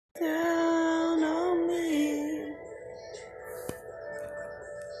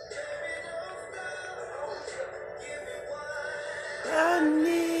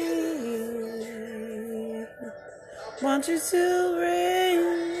want you to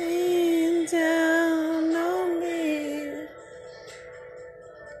rain down on me.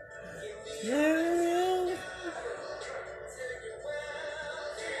 You're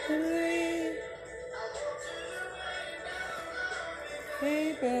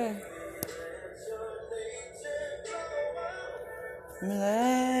baby.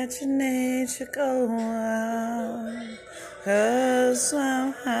 Let your nature go on, 'cause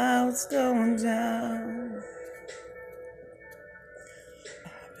somehow it's going down.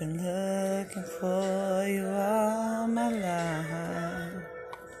 I've been looking for you all my life,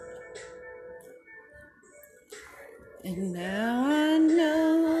 and now I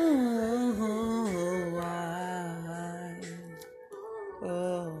know why.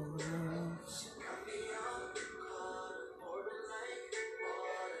 Oh.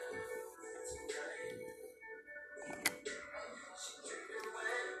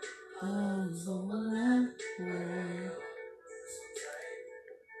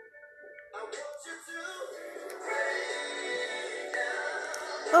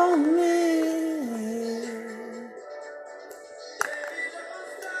 Oh, me.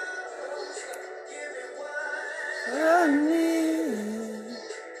 Oh, me.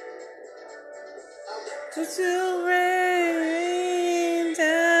 To rain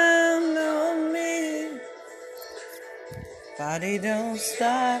down on me. Body don't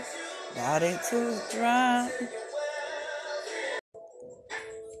stop, body to drop.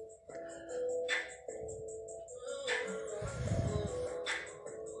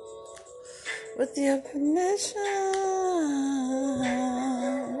 With your permission,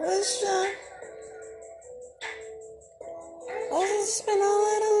 I'll just spend a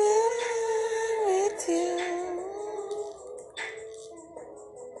little bit with you.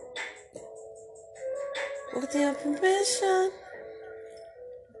 With your permission,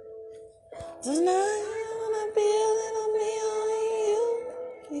 tonight I wanna be a little me on you.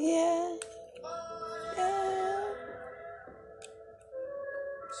 Yeah, yeah.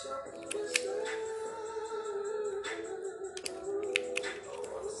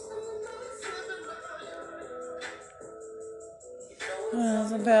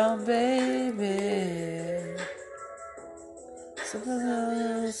 What's about baby? Super,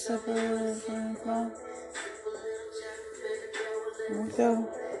 go.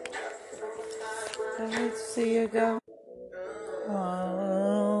 I hate to see you go.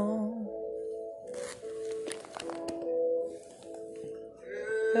 Oh.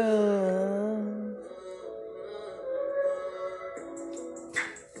 Oh.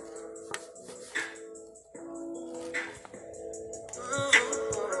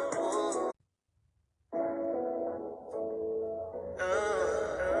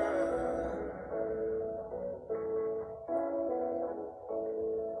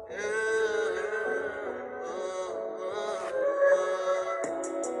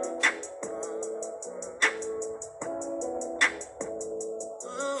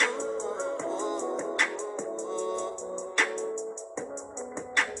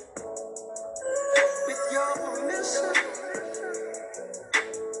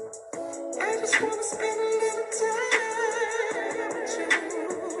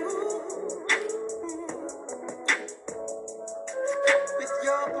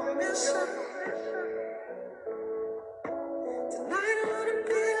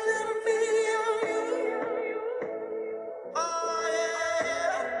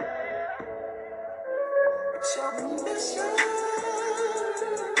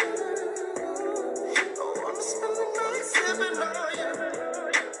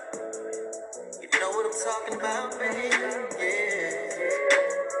 Talking about, baby, yeah.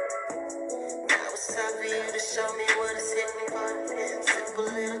 Now it's time for you to show me what it's hitting for. Sip a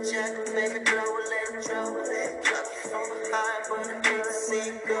little jack, baby, blow a little drop. Drop you from behind, but I hate to see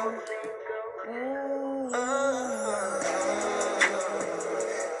you go.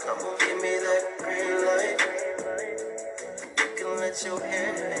 Come on, give me that green light. You can let your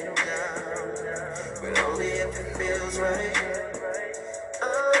hair hang down, but only if it feels right.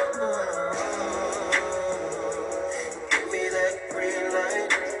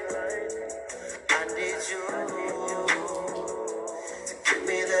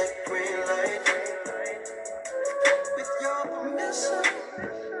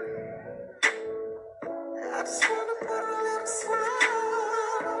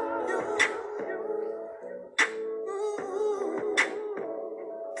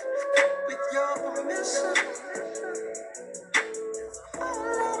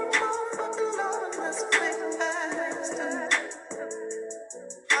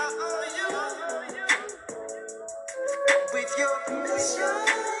 With your permission,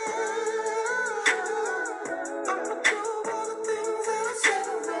 I'ma do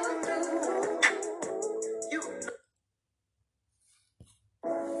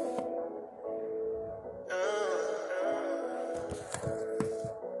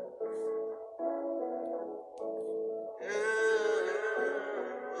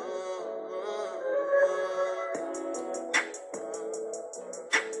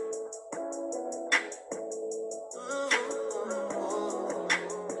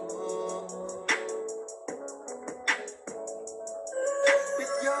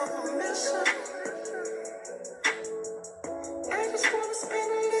your permission, I just wanna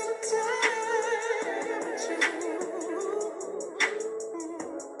spend a little time with you.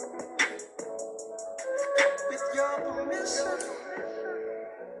 With your permission,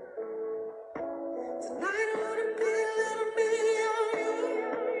 tonight I wanna be a little me on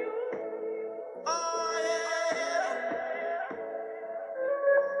you. Oh yeah,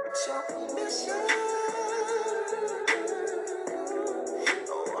 with your permission,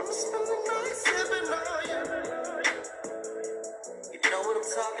 I wanna spend the night sipping on you. You know what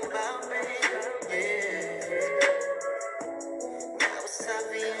I'm talking about, baby. Yeah. Now it's time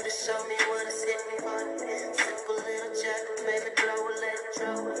for you to show me what it's hitting for. Simple little jack, maybe blow a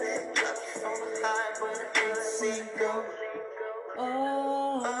electro. Love you from behind, but I hate to see you go.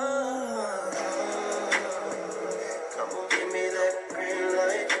 Oh. Come on, give me that green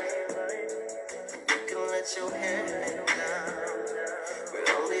light. You can let your hair hang down,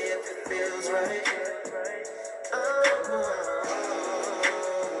 but only if it feels right.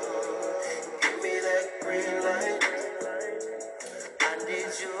 Give me that green light. I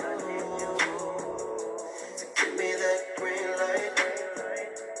need you to give me that green light.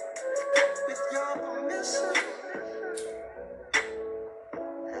 With your permission,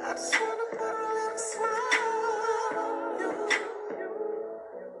 I just wanna put a little smile on you.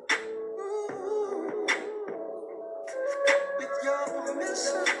 With your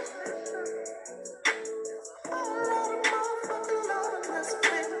permission, a lot of motherfucking love and let's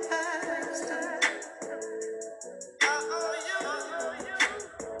play fast. I owe you.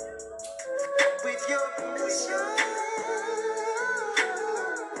 With your permission,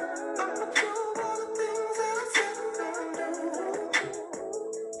 I'ma do all the things that I said I'm gonna do.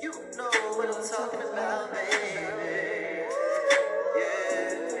 You know what I'm talking about, baby.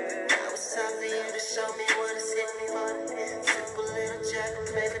 Yeah. Now it's time for you to show me what it's hitting for. Simple little jack,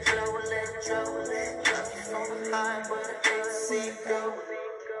 maybe blow a electro. Love you from behind, but I hate to see you go.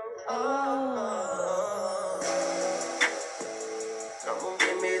 Oh. Come on,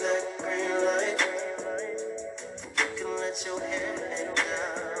 give me that green light. You can let your hair hang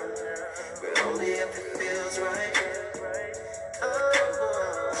down, but only if it feels right.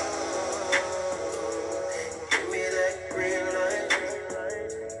 Give me that green light.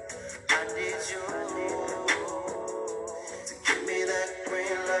 I need you to give me that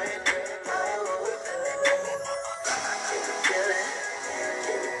green light. Can you feel it?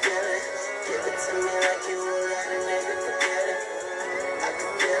 Can you feel it? Give it to me like you would let a nigga forget it. I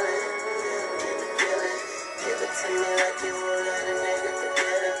can feel it. Can you feel it? Give it to me like you would let a nigga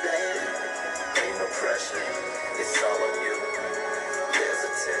forget it, baby. Ain't no pressure. It's all on you. There's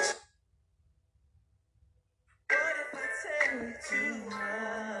attention. What if I tell you too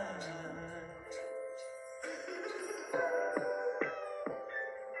much?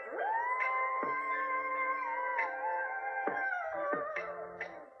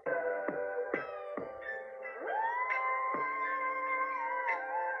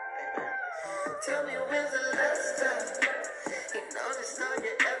 Tell me when's the last time you noticed all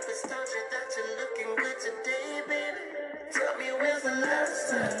your efforts told you that you're looking good today, baby? Tell me when's the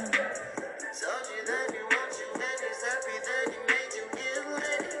last time told you that he wants you and he's happy that he made you his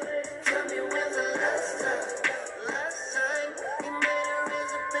lady? Tell me when's the last time he made a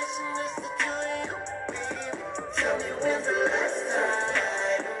reservation just to join you, baby? Tell me when's the last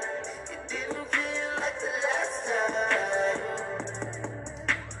time it didn't feel like the last time.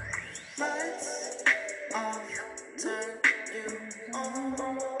 Lights off, turn you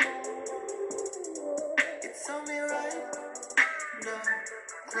on. It's only right, no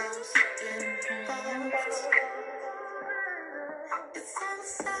close involved. It's on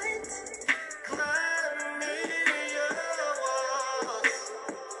sight, climb me your walls.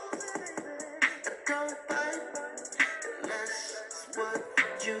 Don't bite,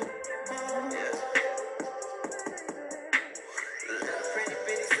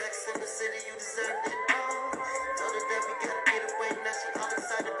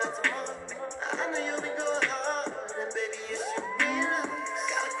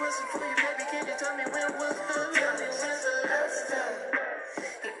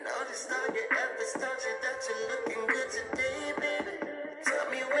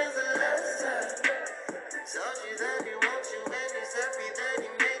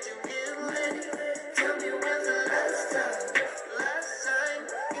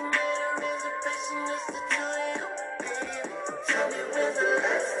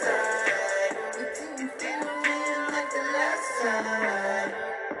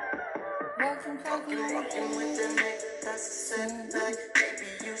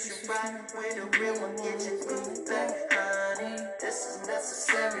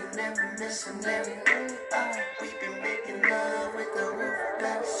 missionary. We've been making love with the roof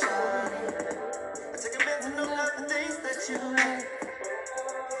back shawty. I take a minute to know all the things that you like.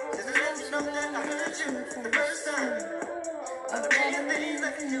 Just to let you know that I heard you the first time. All the million things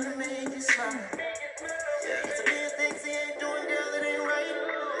I can do to make you smile. Yeah, it's a million things he ain't doing, girl, it ain't right.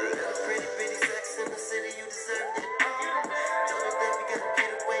 Little pretty bitty sex in the city, you deserve it all. Told her that we gotta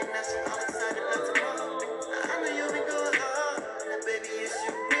get away, now she all excited about tomorrow. I know you'll be going hard, now baby you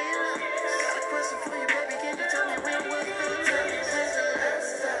should realize. Got a question for you, baby, can you tell me when was the tell me when's the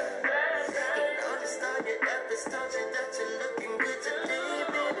last time? You noticed on your efforts, told you that you're looking good today,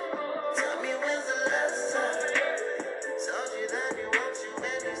 baby. Tell me when's the last time? Told you that he wants you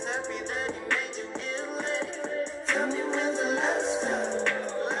and he's happy that he made you get ready. Tell me when's the last time?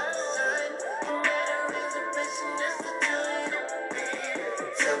 Last time you made a reservation just to join you, baby.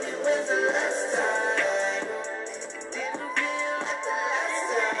 Tell me when's the last time? It didn't feel like the last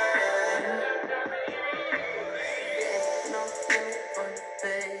time. Ain't no limit on you,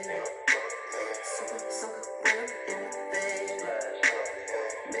 baby. So when I'm in it, baby.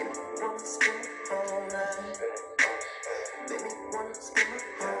 Make me wanna spend my whole life. Make me wanna spend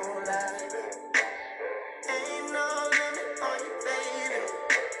my whole life. Ain't no limit on you, baby.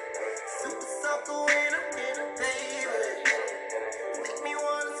 Super soaker when I'm in it, baby. Make me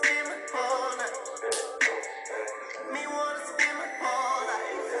wanna spend my whole life. Make me wanna spend my whole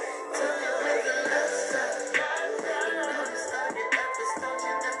life. Tell me when's the last time? You noticed on your efforts, told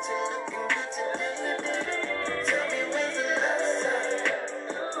you that you're looking good today, baby. Tell me when's the last time?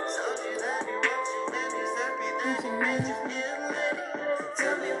 Told you that he wants you and he's happy that he made you get ready.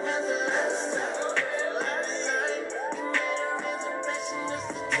 Tell me when's the last time? Last time you made a reservation just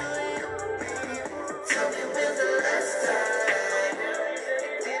to join you, baby. Tell me when's the last time?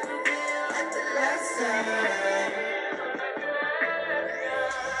 It didn't feel like the last time.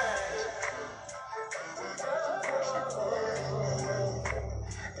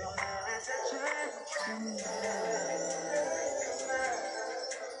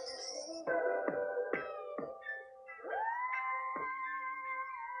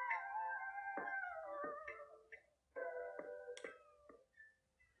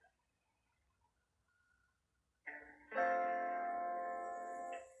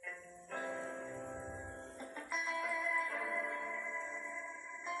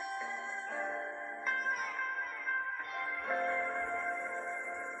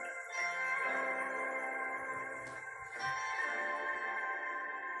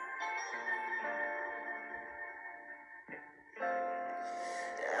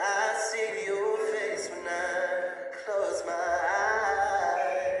 I see your face when I close my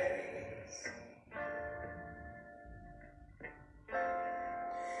eyes.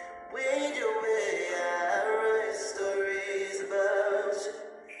 When you're away, I write stories about you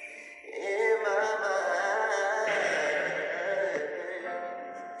in my mind.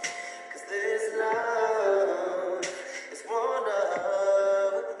 'Cause this love is one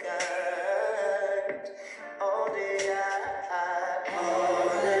of a kind. Only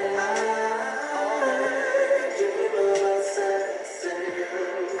dream about sex and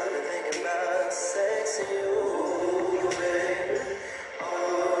you. I've been thinking about sex and you, baby.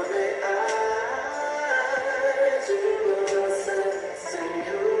 Only dream about sex and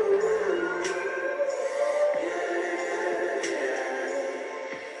you.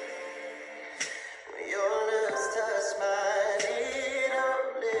 When your lips touch mine, it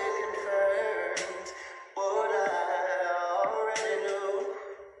only confirmed what I already knew.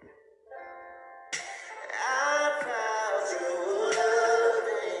 I found true love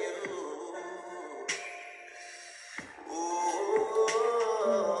in you.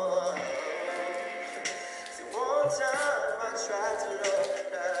 Ooh. See, one time I tried to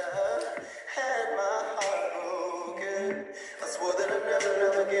love her, had my heart broken. I swore that I'd never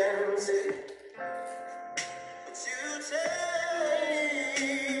love again. See, but you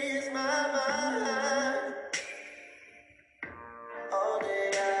changed my mind.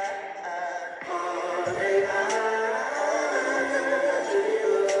 Only dream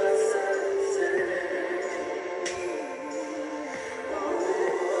of sex and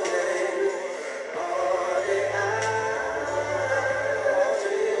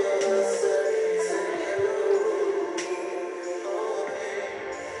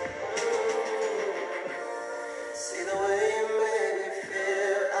see the way you made me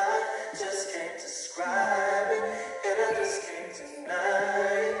feel. I just can't describe it, and I just can't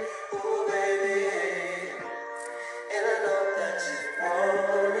deny it. Ooh, baby.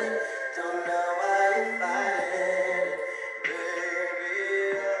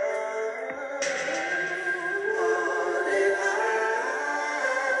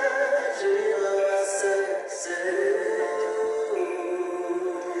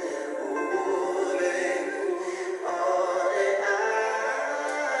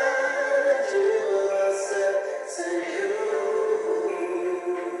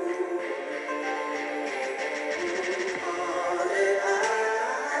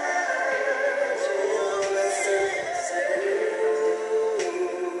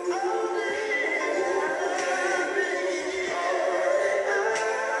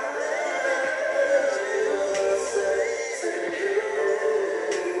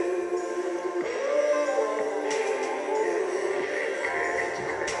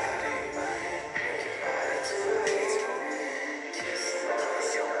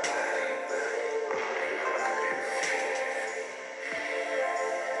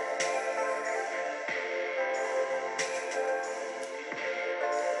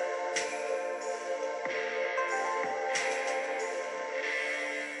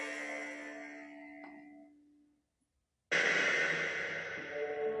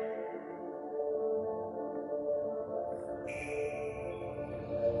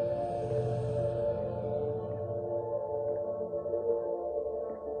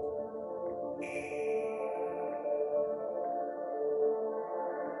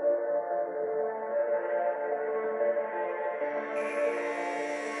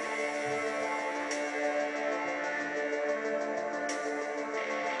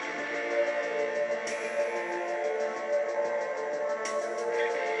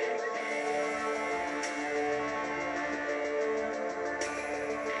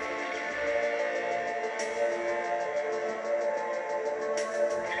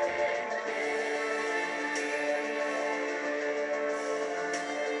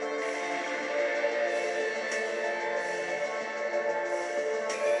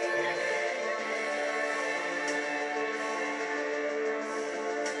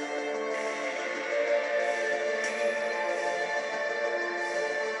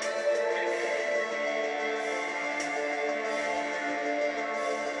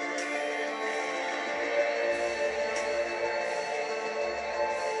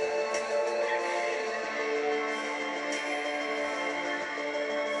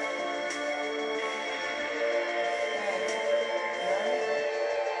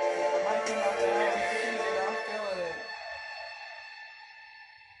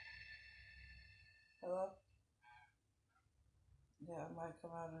 Yeah, it might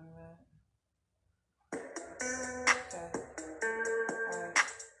come out in a minute. Okay. Alright.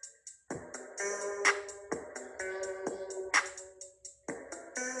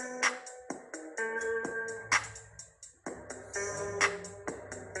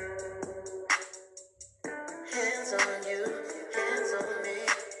 Hands on you, hands on me.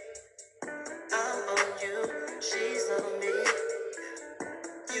 I'm on you, she's on me.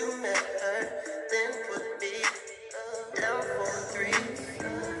 You met her, then put me down for 3.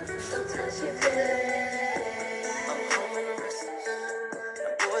 Sometimes you feel it. I'm home and I'm restless.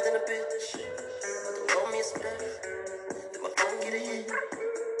 I'm more than a bitch. But the roll me a spliff. Then my phone get a hit.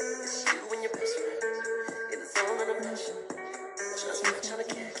 It's you and your best friend. In the zone and I'm meshing. Just me trying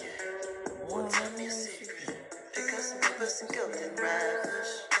to kick it. One tell me a secret. Pick up some peppers and go and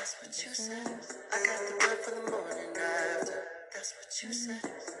ravish. That's what you said. I got the blood for the morning after. That's what you said.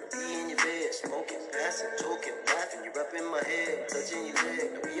 Be in your bed, smoking, passing, joking, laughing. You're up in my head, touching your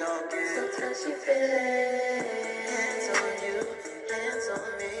leg. Now we all good. Sometimes you feel it. Hands on you, hands on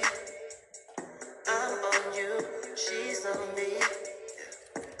me. I'm on you, she's on me.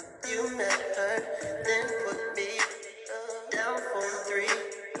 You met her, then put me down for 3.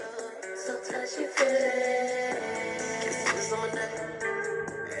 Sometimes you feel it. Kisses on my neck.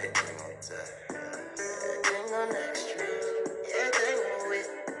 Everything on top. Everything on extreme. Everything on with.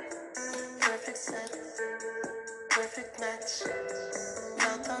 Perfect set. Perfect match.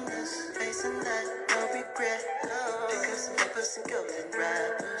 Mouth on this, facing that. No regret. Pick up some peppers and golden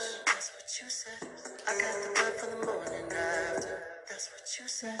rappers. That's what you said. I got the blood for the morning after. That's what you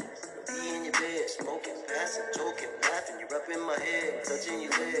said. Be in your bed, smoking, passing, joking, laughing. You're up in my head, touching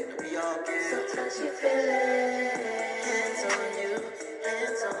your leg. Now we all good. Sometimes you feel it. Hands on you,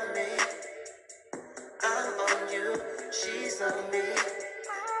 hands on me. I'm on you, she's on me.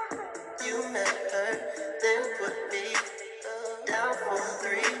 You met her, then put me down for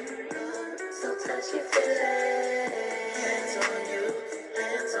 3. Sometimes you feel it. Hands on you,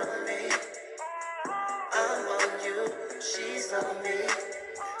 hands on me. I'm on you, she's on me.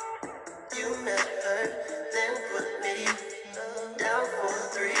 You met her, then put me down for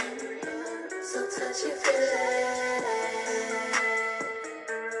 3. Sometimes you feel it.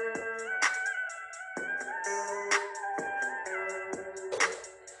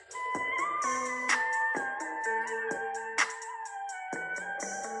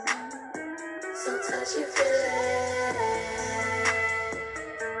 Sometimes you feel it.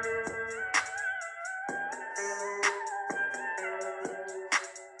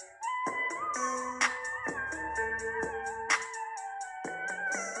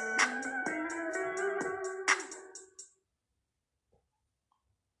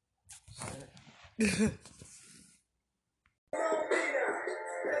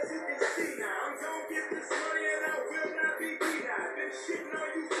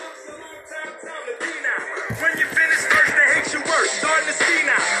 When you finish first, they hate your work. Starting to see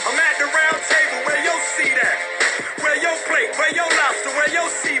now. I'm at the round table where your seat at. Where your plate, where your lobster, where your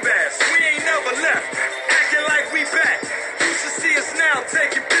sea bass. We ain't never left. Acting like we back. You should see us now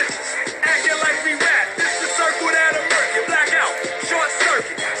taking pictures. Acting like we rap. This the circle that'll murk you. Blackout, short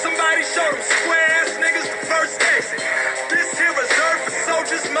circuit. Somebody show them square ass niggas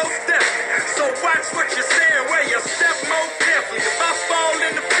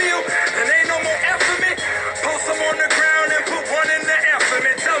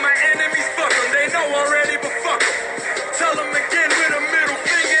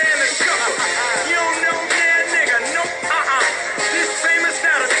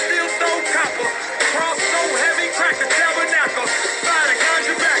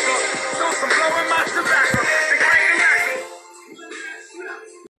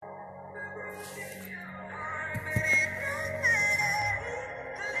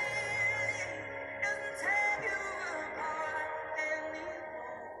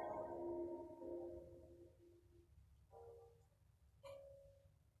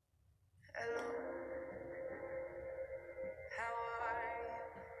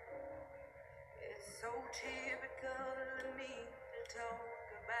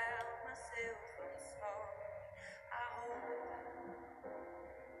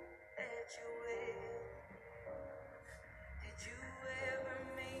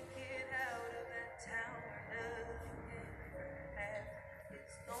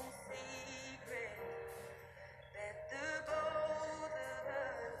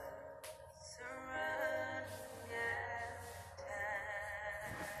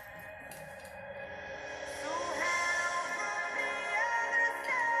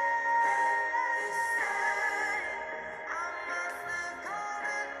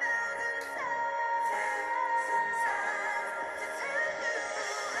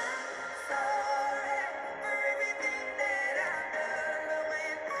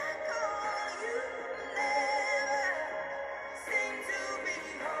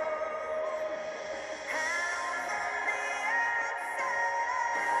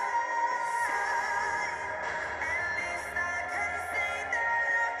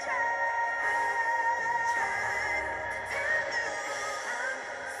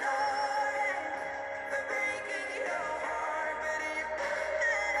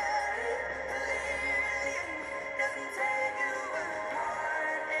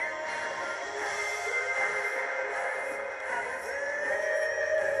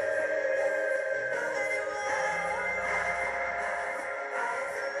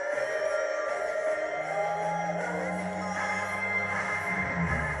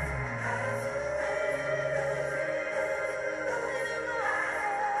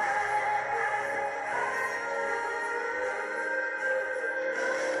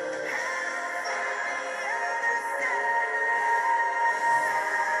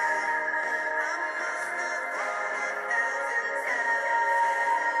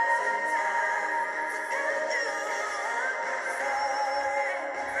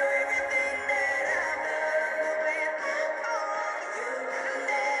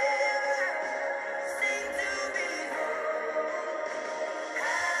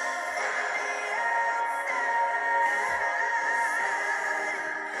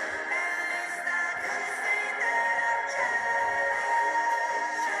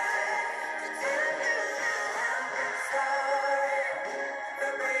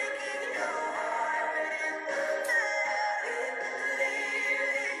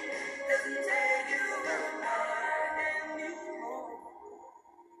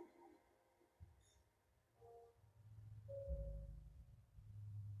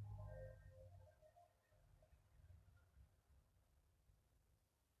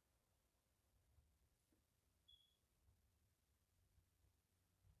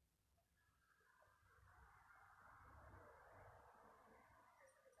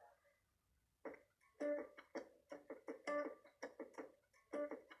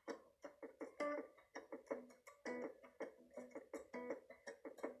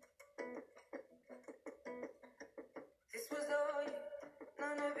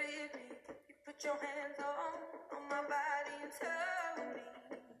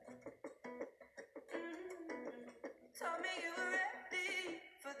told me you were ready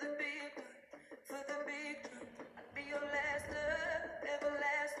for the big one, for the big one. I'd be your last love,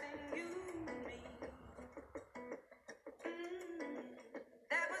 everlasting you and me.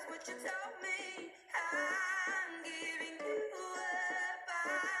 That was what you told me. I'm giving you up,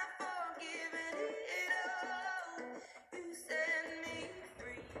 I'm forgiving it all. You set me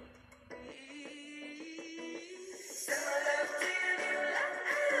free. Send my love to your new life.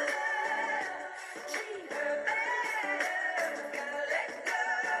 Treat her bad. Gotta let go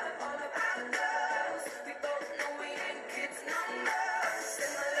of all of our loves. We both know we ain't kids no more.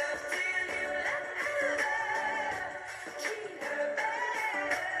 Send my love to your new life. Treat her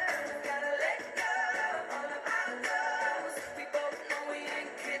bad. Gotta let go of all of our loves. We both know we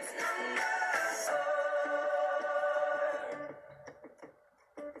ain't kids no more.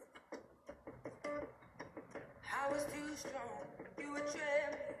 I was too strong, you were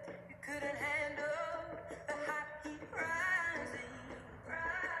trembling, you couldn't handle the hot heat rising.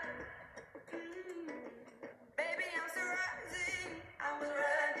 Baby, I'm surprising, I was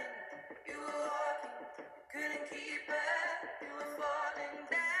running, you were walking, couldn't keep up, you were falling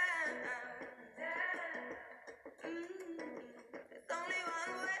down. There's only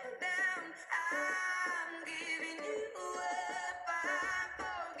one way down, I'm giving you up, I'm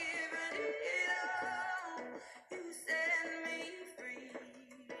forgiving it all. You set me free.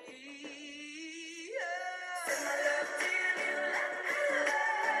 Send my love to you.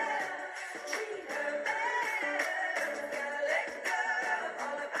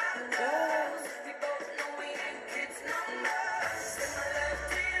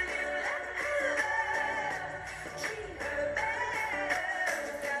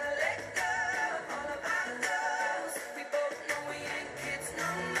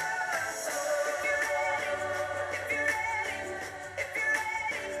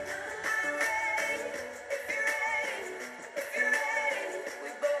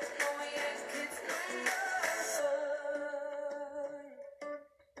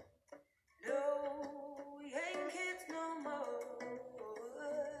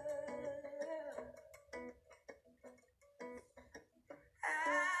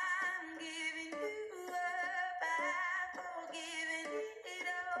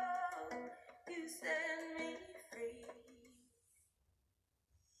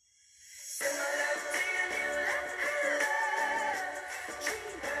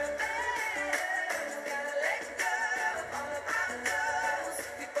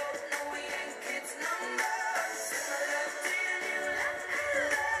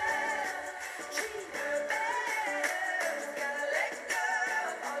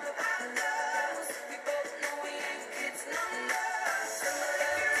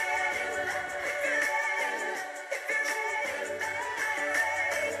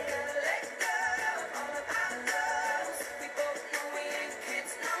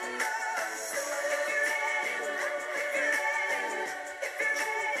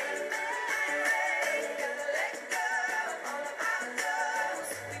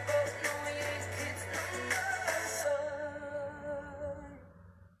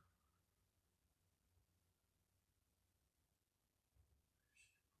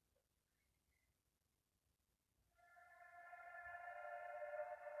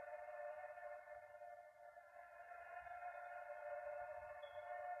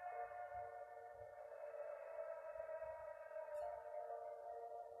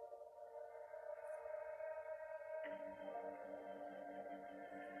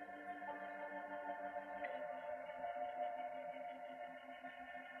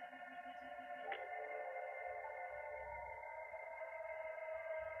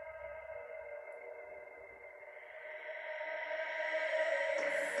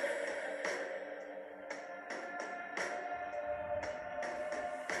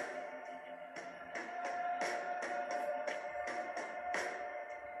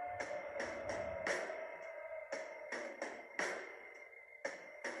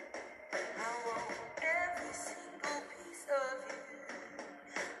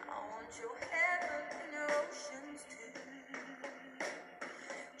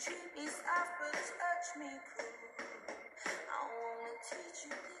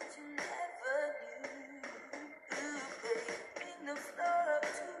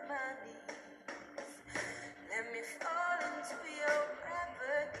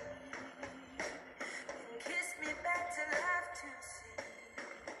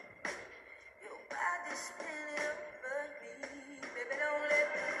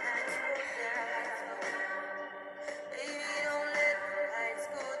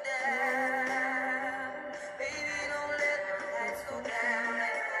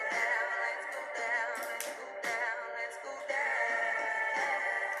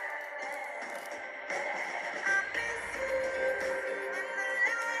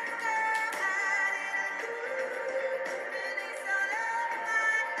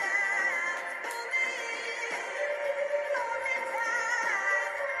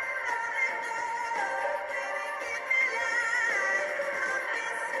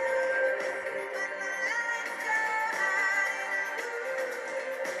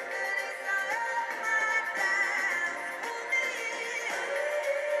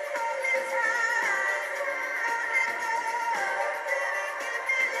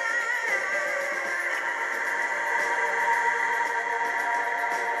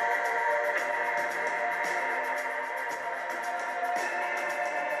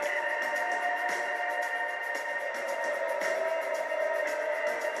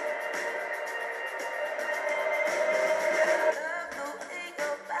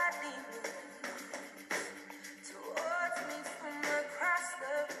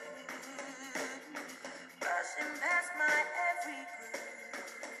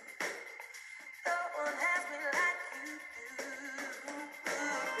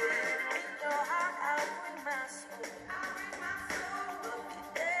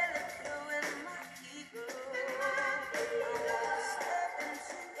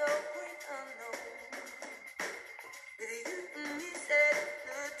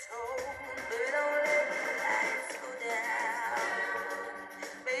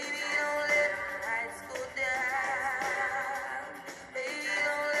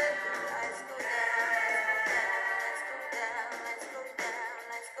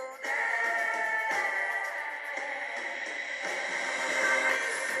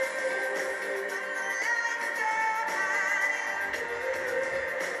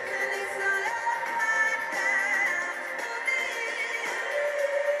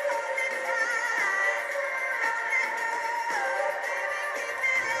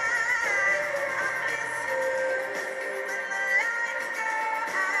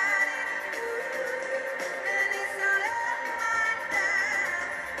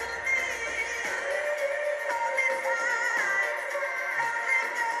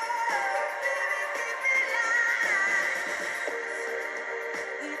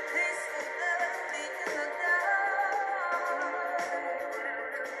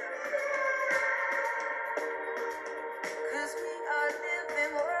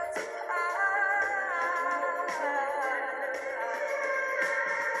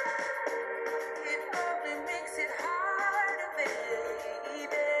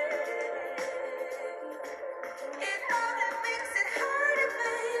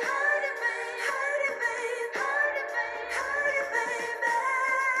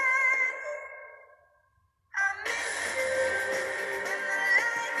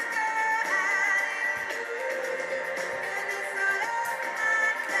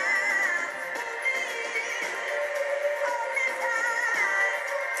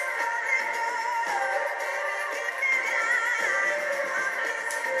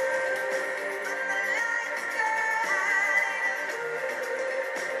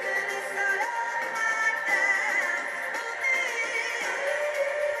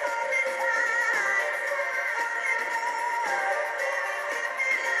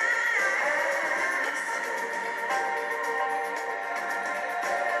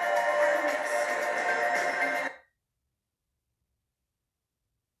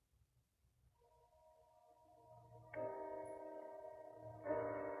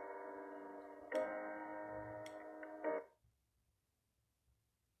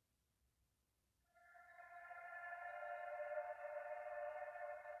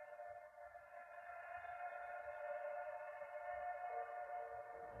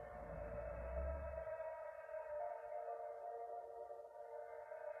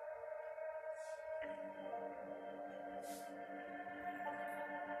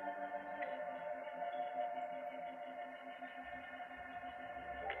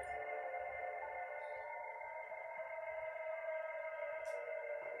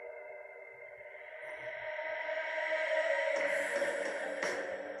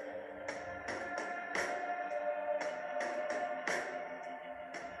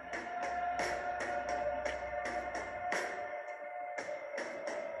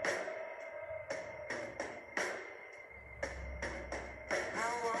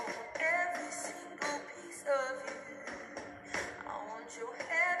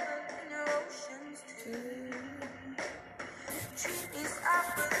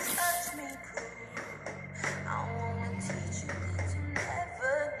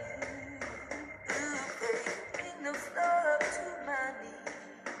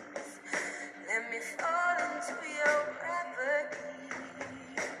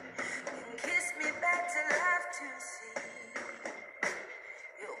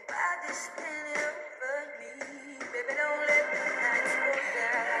 standing over me. Baby, don't let the lights go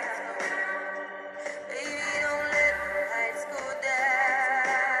down. Baby, don't let the lights go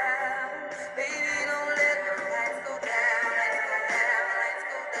down. Baby, don't let the lights go down. Lights go down, lights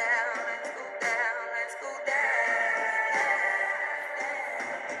go down, lights go down, lights go down.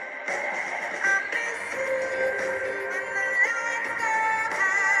 I miss you when the lights go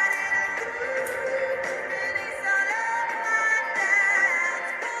out and it's all of my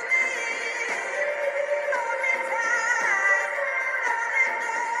doubts. Pull me in, hold me tight, don't let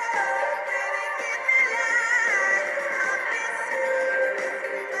go, baby, keep me light. I miss you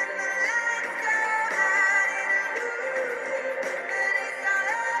when the lights go out and it's all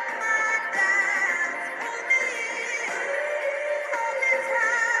of my doubts. Pull me in, hold me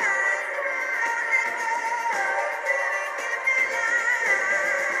tight, don't let go, baby, keep me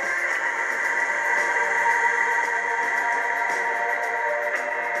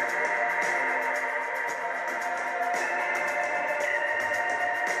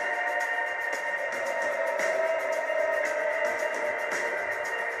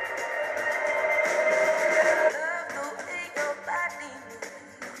Love the way your body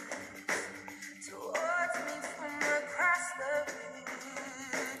moves towards me from across the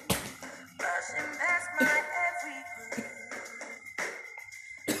room, rushing past my every groove.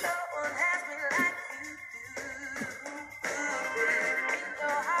 No one has me like you do. In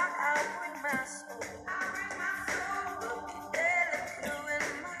your heart, I'll bring my soul. You'll be delicate when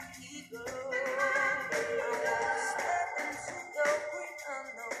my ego. I wanna step into your great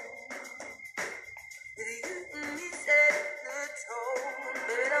unknown. With you and me set the tone.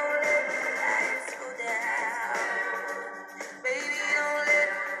 Baby, don't let the lights go down. Baby, don't let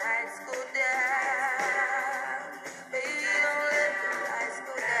the lights go down. Baby, don't let the lights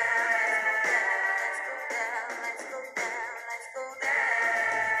go down. Lights go down, lights go down, lights go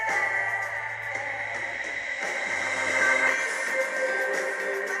down. I miss you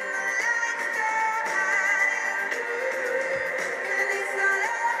when the lights go out and it's all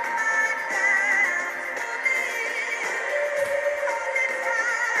of my doubts. Pull me in, hold me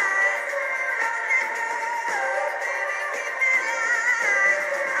tight, don't let go, baby, keep me light.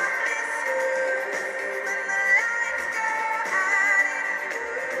 I miss you when the lights go out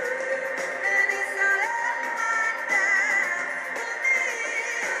and it's all of my doubts. Pull me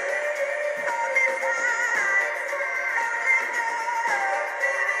in, hold me tight, don't let go,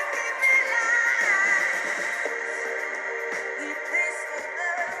 baby, keep me light. We play so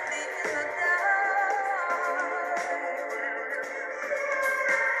lovely in the dark,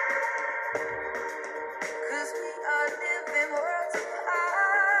 'cause we are living worlds apart.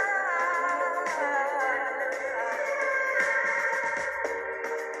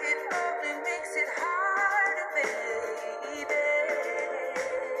 It only makes it harder, baby.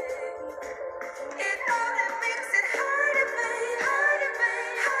 It only makes it harder, babe, harder,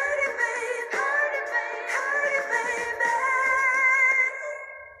 babe, harder, babe, harder, babe, harder, baby.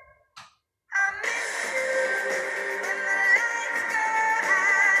 I miss you when the lights go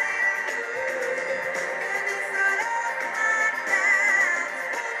out and it's all of my doubts.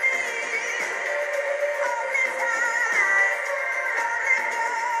 Pull me in, hold me tight, don't let go,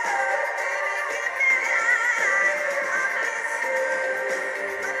 baby, keep me light. I miss you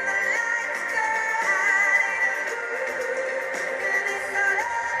when the lights go out and it's all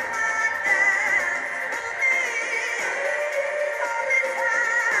of my doubts. Pull me in, hold me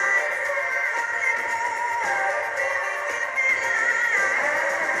tight, don't let go, baby, keep me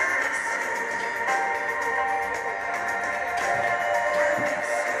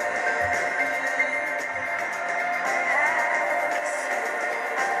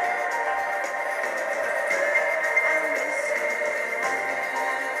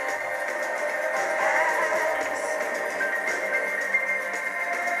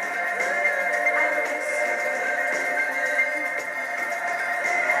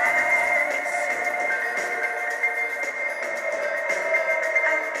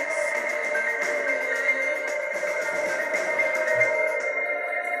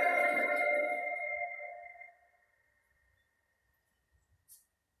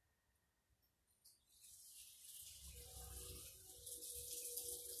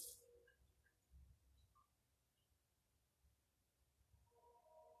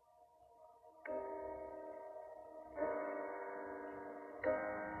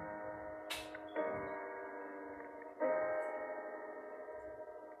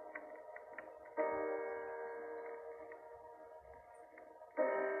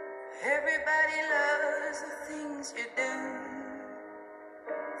Everybody loves the things you do,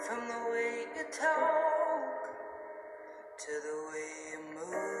 from the way you talk to the way you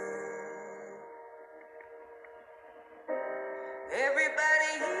move.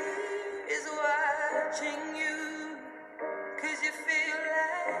 Everybody here is watching you, 'cause you feel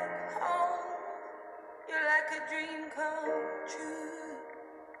like home. You're like a dream come true.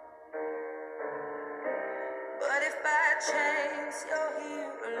 But if by chance you're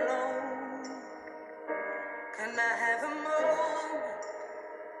here alone, can I have a moment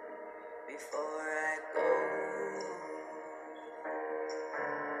before I go?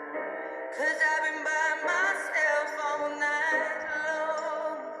 'Cause I've been by myself all night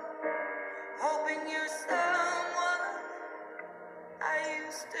long, hoping you're someone I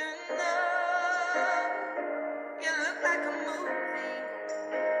used to know. You look like a movie,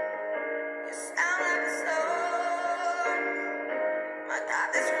 you sound like a song. My God,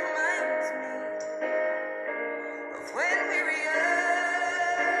 this reminds me of when we were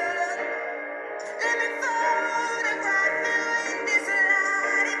young. Let me photograph you in this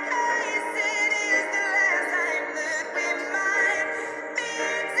light, in case it is the last time that we might be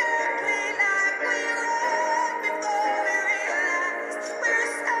exactly like we were before we realized we're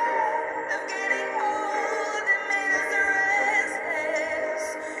scared of getting old and made us restless.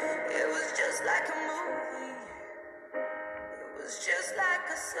 It was just like a movie, it was just like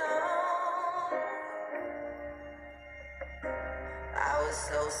a song. I was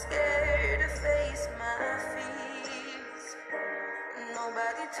so scared to face my fears.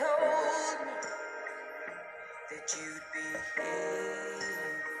 Nobody told me that you'd be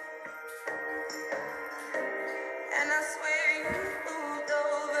here. And I swear you moved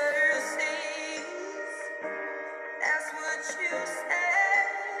overseas. That's what you said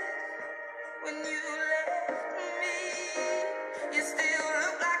when you left me. You still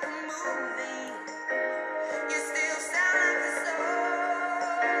look like a movie, you still sound like a song.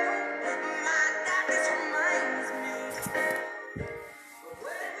 My God, this reminds me of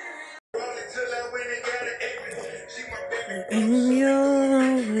when we were In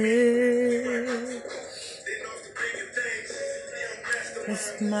your will, it's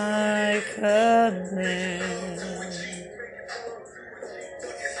my command.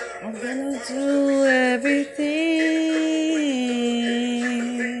 I'm gonna do everything.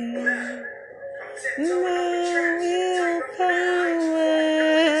 My willpower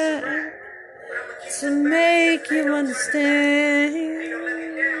to make you understand.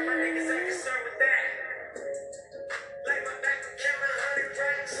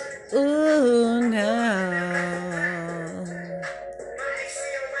 Ooh, now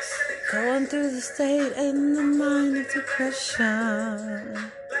going through the state and the mind of depression.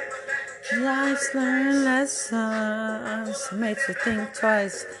 Life's learned lessons. Makes you think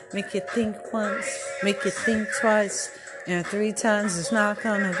twice, make you think once, make you think twice, and 3 times it's not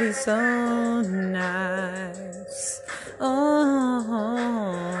gonna be so nice. Oh,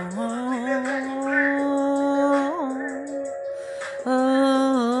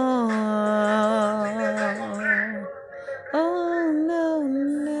 no,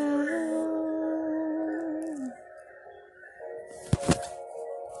 no.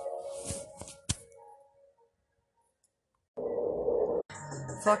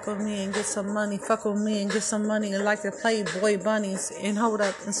 Fuck with me and get some money. Fuck with me and get some money. And like to play boy bunnies and hold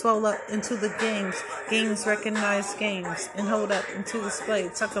up and swell up into the games. Games recognize games and hold up into the display.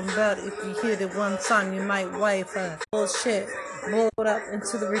 Talking about if you hit it one time, you might wife her. Bullshit. Rolled up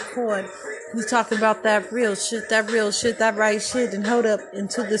into the record. We talking about that real shit, that right shit, and hold up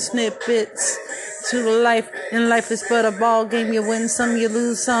into the snippets. To the life, and life is but a ball game. You win some, you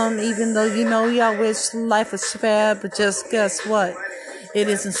lose some. Even though you know y'all wish life was fair, but just guess what? It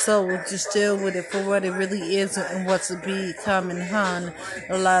isn't so. Just deal with it for what it really is and what's to be coming, hun.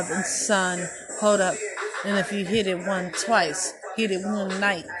 Love and sun. Hold up. And if you hit it twice, hit it one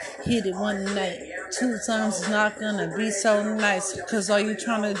night, 2 times is not gonna be so nice. Cause all you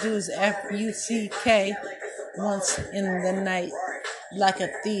trying to do is F-U-C-K once in the night. Like a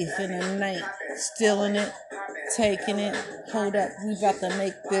thief in the night. Stealing it, taking it. Hold up. We about to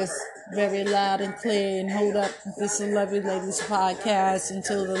make this very loud and clear, and hold up, this is Lovely Ladies podcast.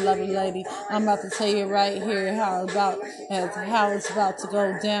 Until the Lovely Lady, I'm about to tell you right here how it's about to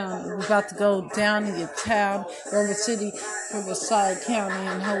go down. We're about to go down in your town, River City, Riverside County,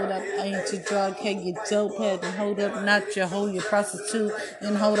 and hold up, ain't your drug head, your dope head, and hold up, not your hoe, your prostitute,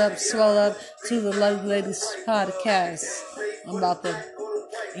 and hold up, swell up to the Lovely Ladies podcast. I'm about to,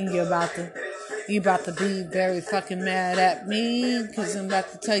 and you're about to. You about to be very fucking mad at me, cause I'm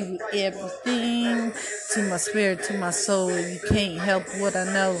about to tell you everything to my spirit, to my soul. You can't help what I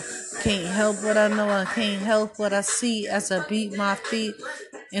know, can't help what I know, I can't help what I see as I beat my feet.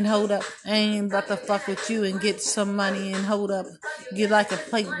 And hold up, I ain't about to fuck with you and get some money. And hold up, get like a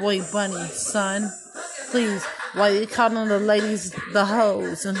Playboy bunny, son. please. Why you calling the ladies the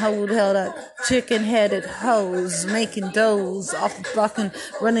hoes and held up chicken-headed hoes making doughs off the fucking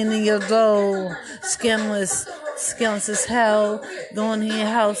running in your dough, skinless as hell, going in your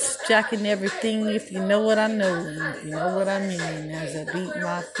house, jacking everything. If you know what I know, and if you know what I mean, as I beat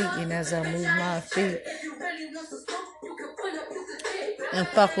my feet and as I move my feet, and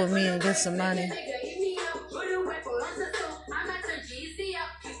fuck with me and get some money.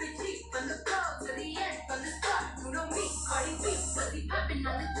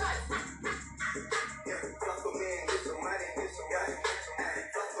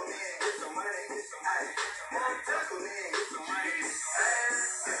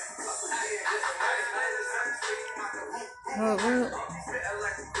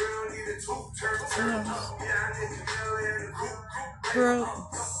 Bro.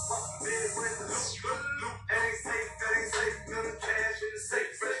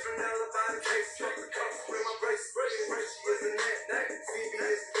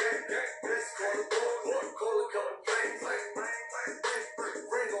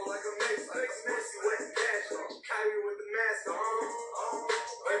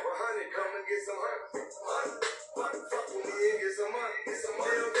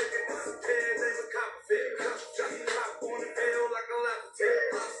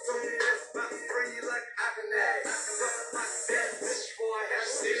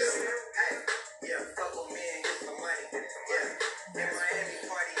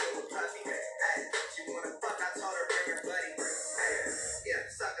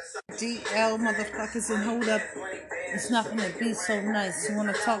 DL motherfuckers, and hold up. It's not gonna be so nice. You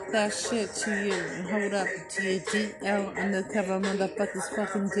wanna talk that shit to you and hold up to your DL undercover motherfuckers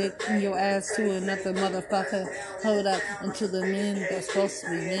fucking dick in your ass to another motherfucker. Hold up until the men that's supposed to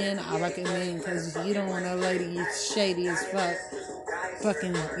be men. I recommend, cause you don't want a lady, you shady as fuck.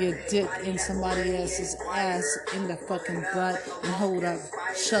 Fucking your dick in somebody else's ass in the fucking butt and hold up.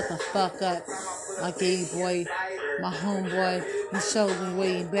 Shut the fuck up. I gave boy, my homeboy, he showed me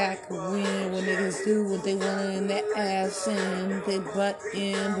way back when niggas do what they want in their ass and their butt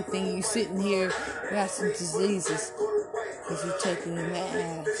in, but then you sitting here got some diseases because you taking in the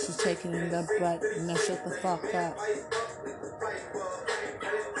ass, you taking in the butt, and now shut the fuck up.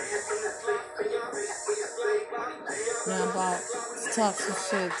 Now I'm about to talk some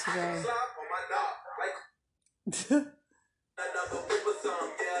shit today.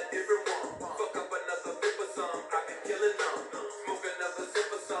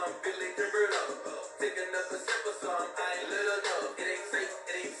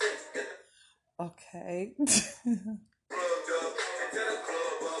 Okay.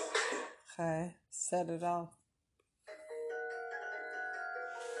 Okay, set it off.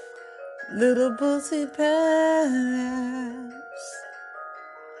 Little Boosie Pass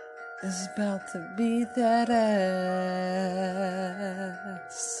is about to beat that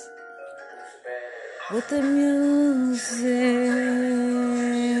ass with the music.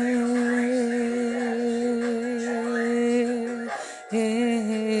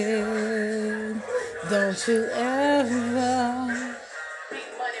 Don't you ever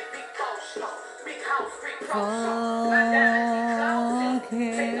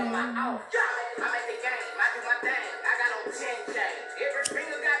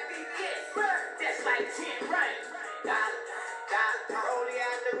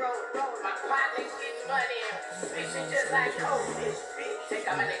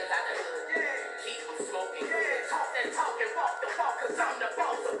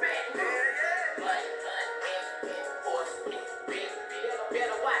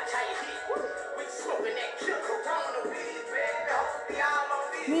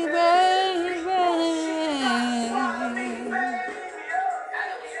me, baby.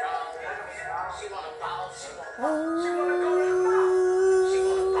 Oh,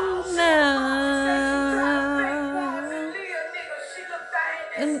 now.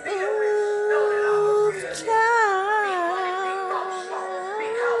 And ooh,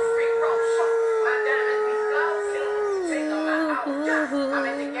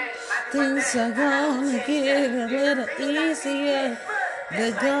 things are gonna get a little easier.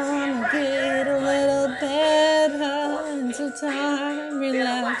 They're gonna get a little better into time.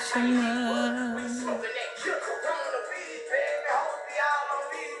 Relax your mind.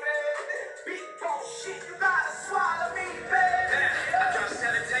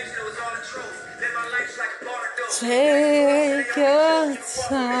 Take your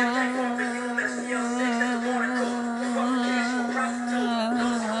time.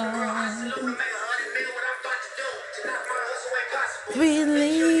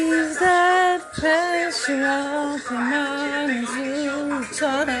 Release that pressure off your mind as you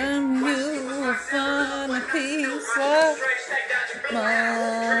tell them you will find peace of mind.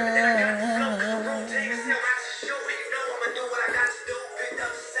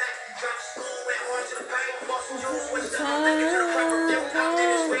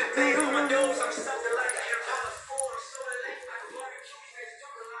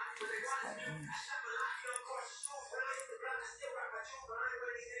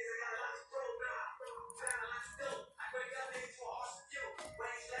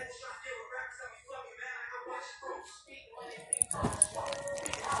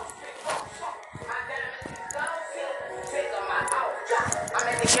 I'm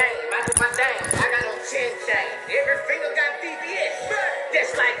in the game, I do my thing, I got on 10 chains. Every finger got VBS,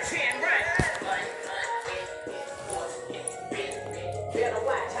 that's like 10 rings. Better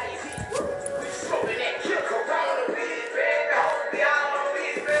watch how you hit. We smoking that kill corona weed, baby. Hope we all on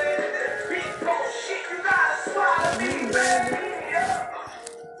this, baby. Big bullshit, you gotta swallow me, baby.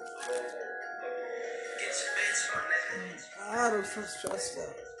 Get your bitch on that. God, I'm so stressed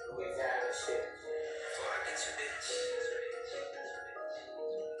out. We tired of shit. Before I get your bitch.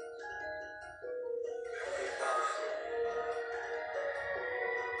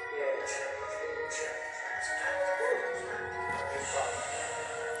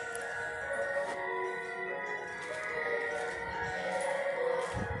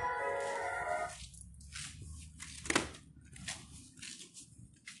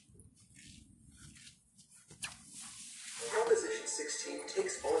 Proposition 16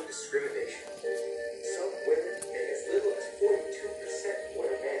 takes on discrimination. Some women and as little as 42%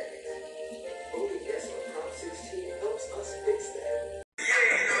 wear mandates. Voting yes on Prop 16 helps us fix that.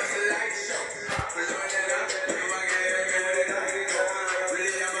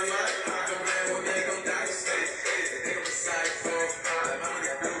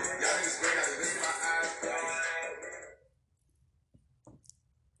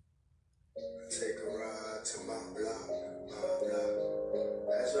 Take a ride to my block, my block.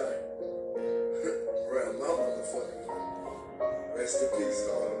 That's right. Real my motherfucker. Rest in peace to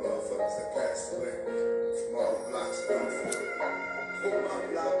all the motherfuckers that passed away from all the blocks of my block. For my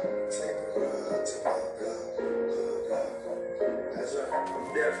block, take a ride to my block, my block. That's right. I'm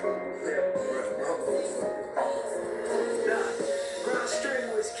definitely real my motherfucker. Grind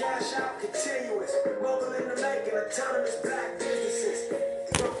strenuous, cash out continuous. Mobile in the making, autonomous black businesses.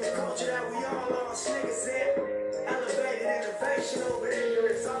 Broken culture that we all lost niggas in. Elevated innovation over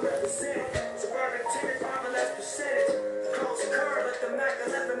ignorance, I represent. Suburban tenant, 5 less percentage. Close curve, let the Mac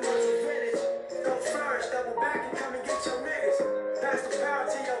 11 months of vintage. Go flourish, double back and come and get your niggas. Pass the power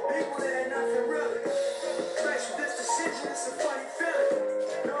to your people, there ain't nothing really. Faced with this decision, it's a funny feeling.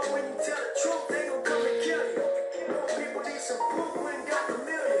 Know when you tell the truth, they gon' come and kill you. More people need some proof, we ain't got the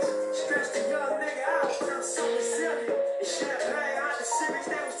millions. Stretch the young nigga out, I'm so resilient. And champagne out the civics,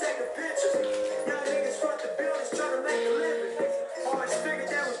 they was taking pictures. Young niggas front the buildings trying to make a living. Always figured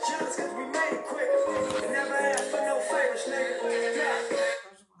that was jealous cause we made it quicker. And never asked for no favors, nigga. Yeah.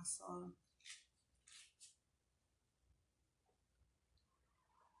 My song.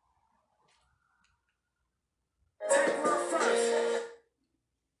 Take one first.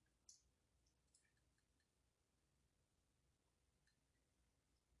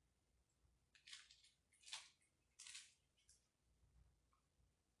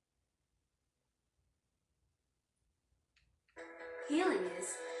 Healing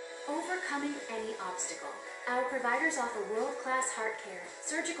is overcoming any obstacle. Our providers offer world-class heart care,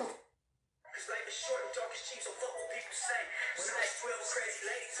 surgical. Cause life is short and dark is cheap, so fuck what people say. When I was 12, a crazy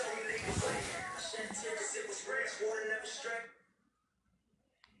lady told me leave this way. I shed tears cause it was fresh, water never stray.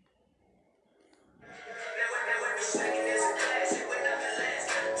 Now every second is a classic with nothing less.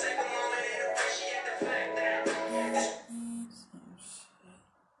 Take a moment and appreciate the fact that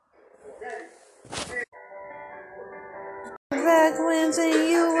Back when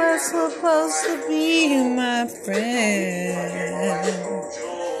you were supposed to be my friend.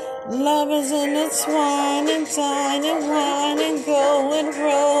 Lovers intertwine and dine and wine and go and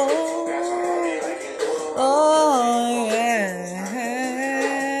roll. Oh yeah.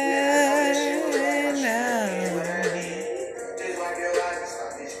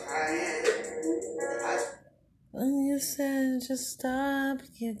 When you said just stop,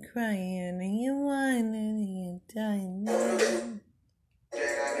 you're crying and you're whining and you're dying.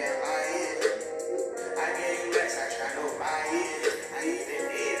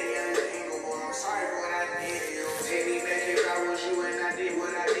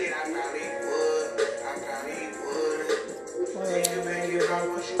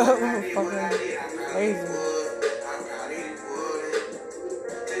 Fucking crazy.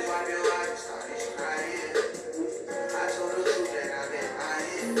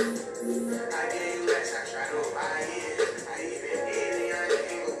 I gave less, I tried to buy in. I even did the young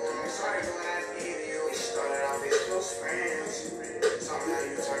angle. I'm sorry for what I did to you. We started off as close friends. Somehow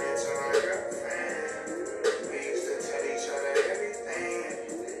you turned into my girlfriend. We used to tell each other everything.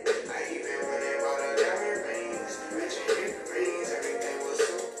 I even went and bought her diamond rings. Matching hip rings, everything was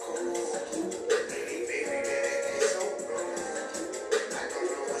so cool. Lately, baby, that ain't so rude. I don't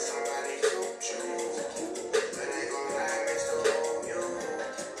know what somebody told you. But I ain't gonna lie, I still hold you.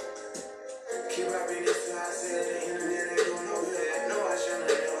 Keep up in this fly, said the internet ain't going nowhere. No, I shouldn't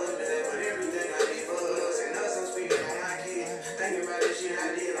have never did, but everything I did for us and us, I'm speaking on my kids. Thinking about the shit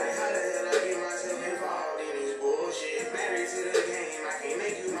I did, like how the hell I get myself involved in this bullshit. Married to the game, I can't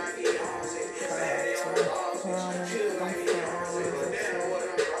make you my kid on say. Saturday on the balls, feel like me on say, but then what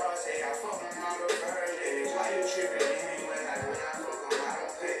I'm raw say, I fuck them all the first. And it's why you tripping, it ain't like when I fuck them, I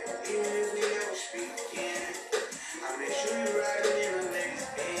don't pay. Even if we never speak again, I make sure you riding in the next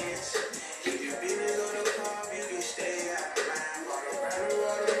Benz. Keep your business on the car, you can stay out of line. Bought a brand new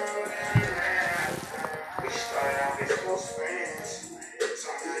watermelon down the line. We started off as close friends.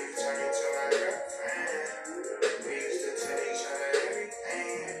 Somehow you turned into my girlfriend. We used to tell each other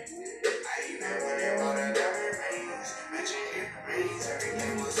everything. I even went and bought her diamond rings. Matching hip rings,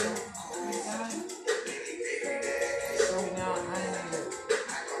 everything was so cool. Baby, baby, that ain't so cool.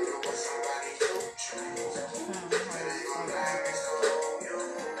 I don't know what somebody told you. But I ain't gonna lie, I still hold you.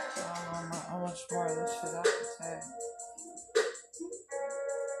 How much more of this shit I have to say?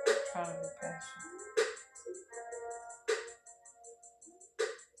 Trying to be patient.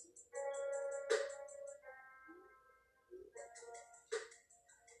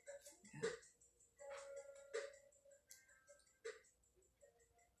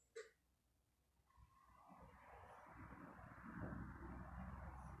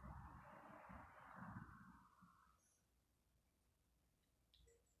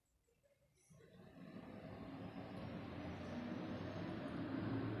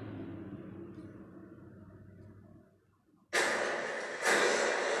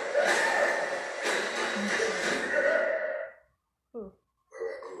 Where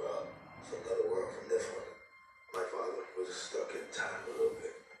I grew up, it's another world from this one. My father was stuck in time a little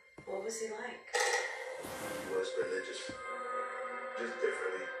bit. What was he like? He was religious, just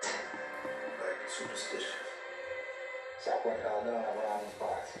differently, like superstitious. Se acuerda dónde van a poner mis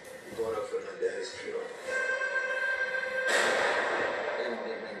padres. He brought up from my daddy's funeral. They don't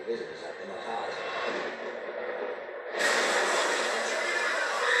get many visitors up in the house.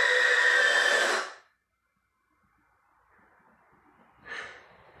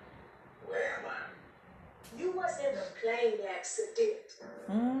 Where am I? You was in a plane accident.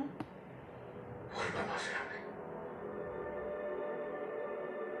 What about my family?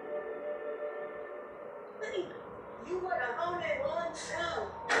 Baby, you were the only one found.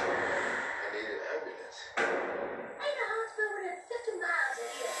 I need an ambulance. Ain't the hospital within 50 miles of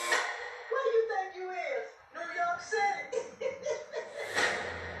here. Where do you think you is? New York City.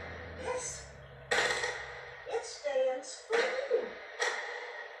 Yes. It stands for you.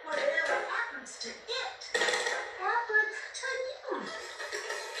 Whatever happens to it, happens to you.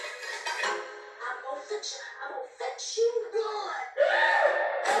 I'm gonna fix you good.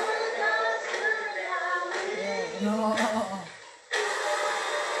 Oh, God's good, No.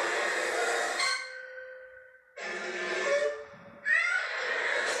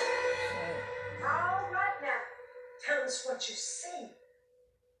 all right now, tell us what you see.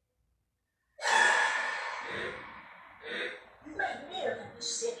 You may live in the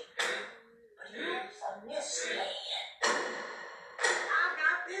city, but you live from this land. I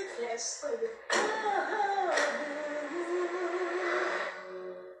got business for you.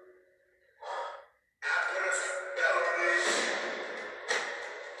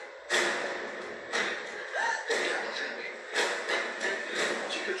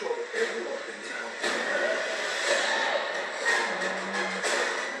 She controls everyone in town.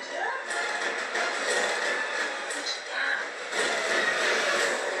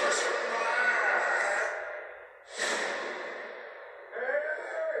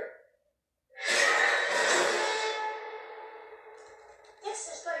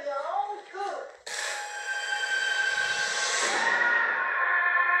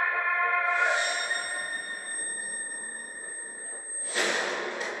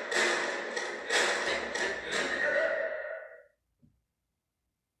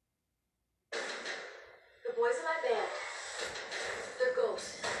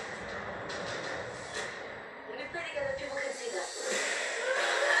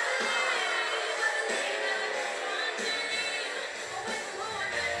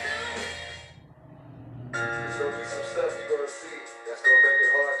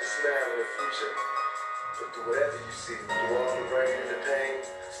 future. But through whatever you see, through all the rain and the pain,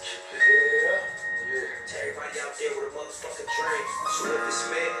 just keep your head up. Yeah. To everybody out there with a motherfucking dream. So if it's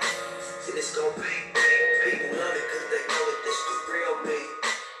meant, then it's gon' be. People love it cause they know that this the real me.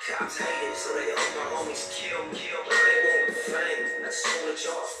 Cops hate it, so they hope my homies kill. But they want the fame. As soon as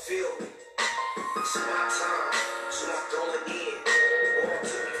y'all feel me. It's my time, so I'm going in. All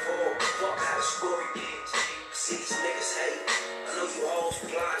to me for, fuck how the story ends. See these niggas hate. I know you all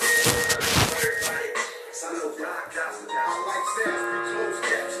blind. Everybody, I know blind guys without. Our lifestyles be closed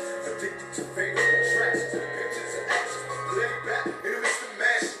caps, addicted to favorite tracks, to pictures and actions. Lay back in the midst of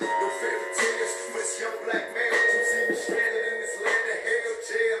mashing, no favorite tears. This young black man who see me stranded in this land of hell,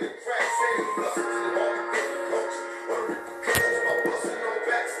 jail, and crack, saying blessings and all the different cultures. What are repercussions? My busting on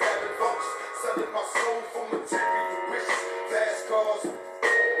backstabbing folks, selling my soul for material wishes, fast cars.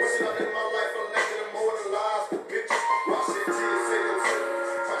 Wishing I lived my life a legend, immortalized with bitches. Wash their tears, say those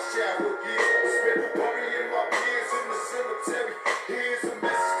my childhood years was spent burying my peers in the cemetery. Here's a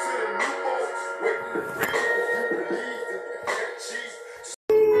message to the newborns, waiting to breathe. If you believe in your cheese.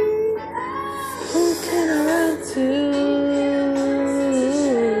 Who can I run to?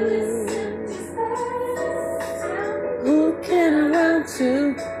 Who can I run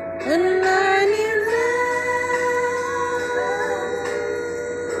to when I need love?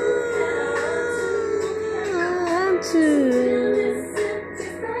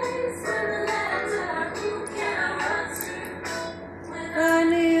 I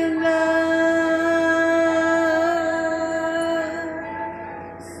need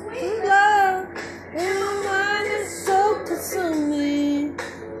love, and my mind is so consuming.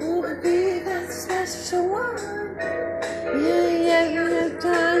 Who would be that special one? Yeah,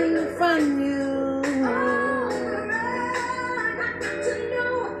 trying to find you.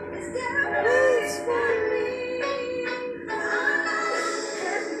 Please find me.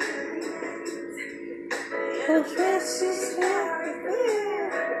 Oh, precious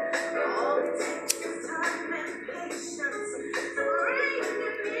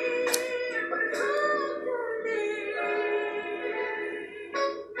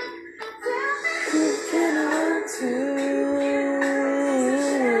who can I run to?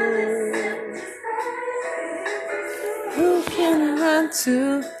 Who can I run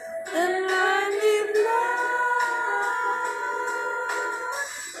to? And I need love.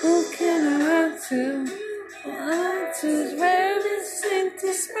 Who can I run to? Run to where we sink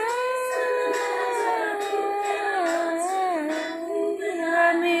despair. I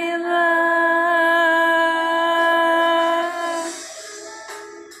need love.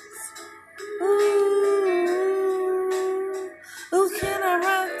 Ooh, who can I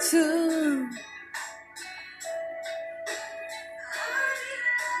run to?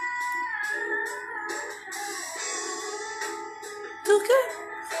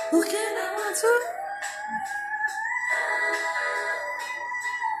 Who can I run to?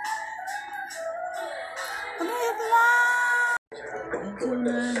 I need love. Can I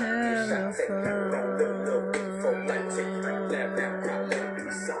have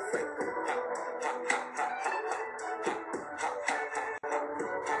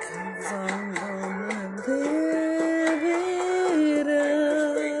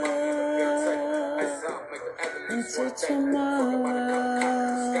into tomorrow.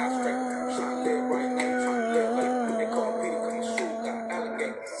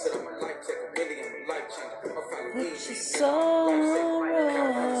 Which is so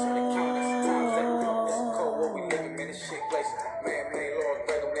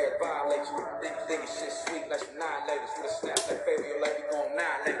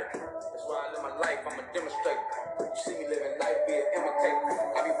That's why I live my life, I'm a demonstrator. You see me living life, be an imitator.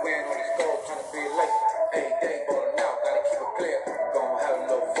 I be wearing all these gold, trying to be a later. Every day, ballin' out, gotta keep it clear. Gon' have a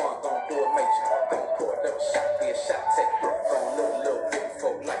little fun, gon' do it major. Gon' pour it up a shot, be a shot taker. Gon' live a little bit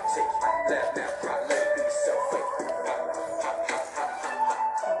before life take you. Laugh now, cry, let it be yourself fake.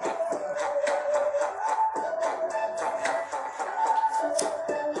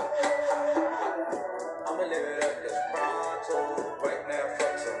 I'ma live it up this pronto. Right now,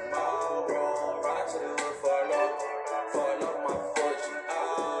 fuck tomorrow. Ride to the hood for love. For love, my fortune.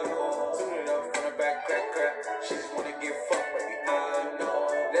 Tune it up from the back, crack, crack. She just wanna get fucked, baby. I know.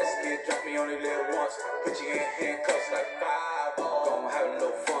 Let's get drunk, me only live once. Put you in handcuffs like 5. Gon' have a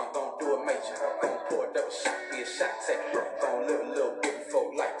little fun, gon' do it major. Gon' pour it up a shot, be a shot taker. Gon' live a little bit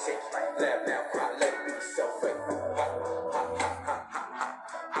before life take you. Laugh now, cry, let it be yourself fake. Ha, ha, ha, ha, ha, ha.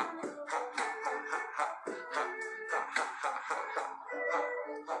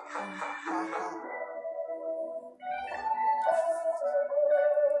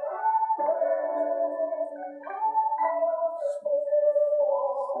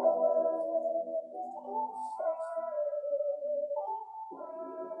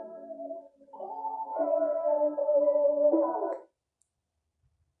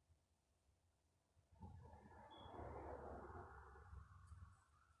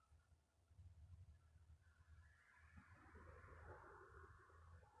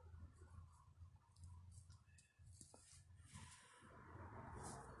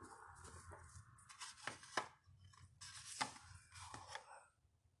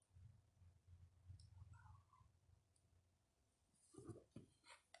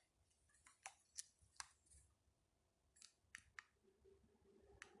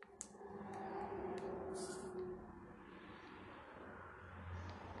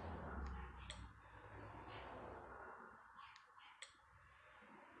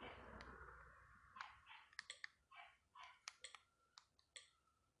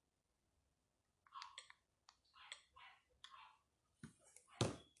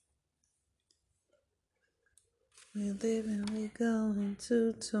 We live and we go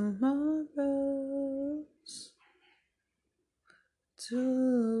into tomorrows. To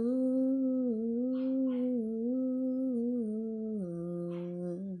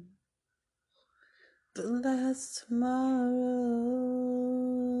the last tomorrow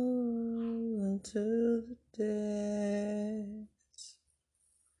into the day.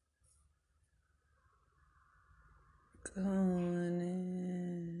 Going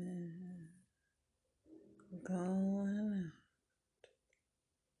in, going out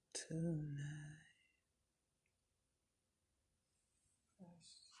tonight.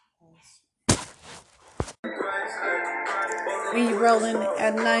 We rolling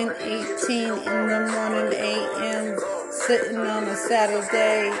at 9:18 in the morning a.m. Sitting on a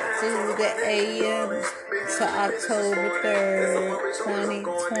Saturday through the a.m. to October 3rd,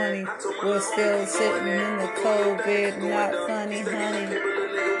 2020. We're still sitting in the COVID, not funny, honey.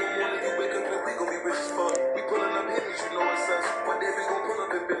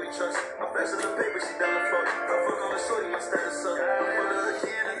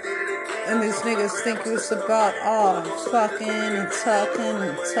 And these niggas think it's about all fucking and talking,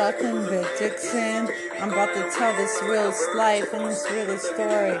 but Dixon, I'm about to tell this real life and this real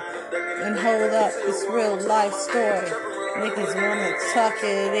story. And hold up, this real life story. Niggas wanna tuck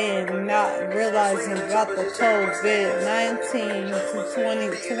it in, not realizing about the COVID-19 to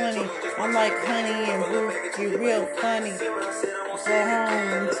 2020. I'm like honey and boo, you real funny.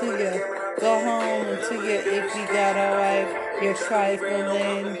 Go home until you, if you got a wife, you're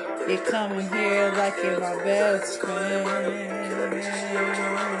trifling. You're coming here like you're my best friend.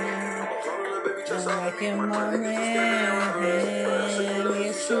 I'm like you're my man.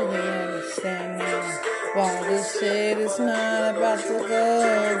 You truly understand now why this shit is not about to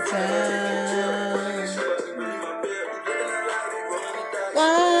go down.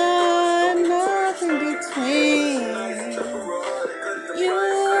 Why nothing between you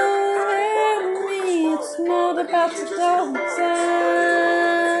and me? It's not about to go down.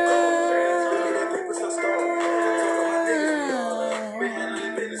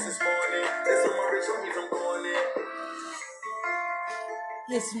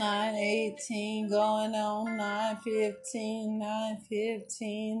 It's 9:18 going on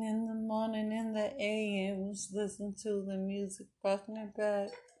 9:15 in the morning in the AM. Just listen to the music, bringing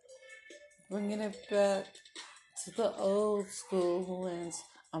it back to the old school. And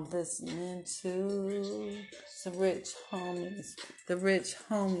I'm listening to the Rich Homies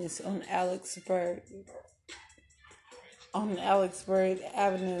on Alexsburg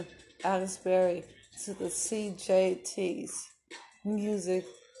Avenue, Alexbury, to the CJTs. Music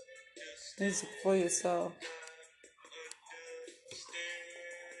for your soul.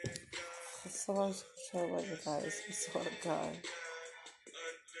 That's all I show like you guys. That's all I got.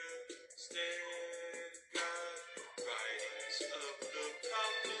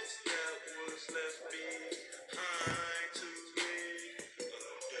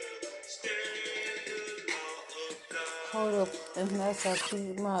 Hold up, and as I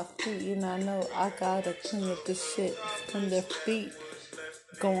beat my feet, and I know I gotta clean up the shit from their feet.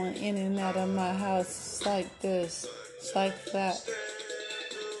 Going in and out of my house, it's like this, it's like that.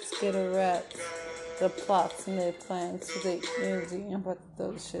 Let's get a rap. The plots and their plans to the energy. I'm about to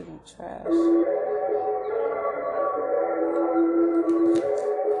throw shit in the trash.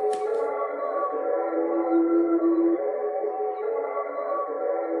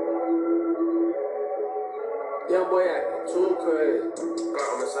 Young boy acting too crazy. Got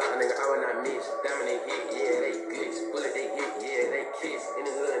on my side, nigga, I would not miss. Diamond they hit, yeah, they glitz. Bullet they hit, yeah, they kiss. In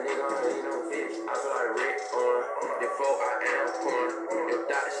the hood, nigga, I ain't no fish. I feel like Rick on. Before I am corn. If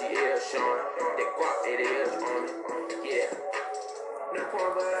that she is Sean. The guap, it is on me. Yeah. No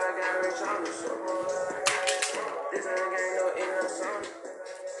porn, but I got rich on me. This ain't gang, no enough song.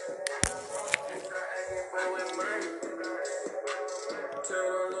 I ain't play with money. Tell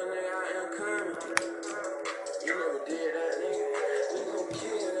on little nigga I am coming. You never did that, nigga. We gon'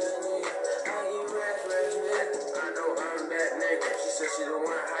 kill that nigga. I get rats, nigga. I know I'm that nigga. She said she the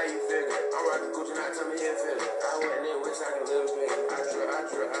one, how you figure? I'm rockin' Gucci, now tell me here, figure. I went in, wish I could live big. I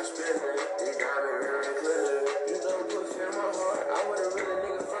drip, I spin it. You got me real and clear. You don't put fear in my heart. I would've really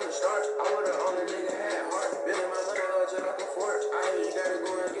nigga from the start. I would've only nigga had heart. Been in my mother love just like a fork. I hear you gotta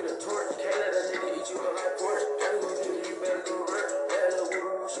go and get a torch. Can't let a nigga eat you up like pork. Gotta go get it, you better go work. That little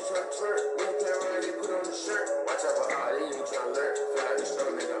woo-woo, she tryna twerk. When you play around, you put on the shirt. Watch out for all these, you tryna lurk. Feel like a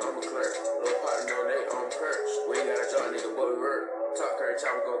strong nigga, I'm a clerk. Little partner on they on perks. We ain't got a job, nigga, but we work. Talk curry,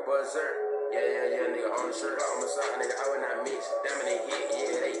 chopper, go berserk. Yeah, nigga, on the shirt. On my side, nigga, I would not mix. Diamond they hit,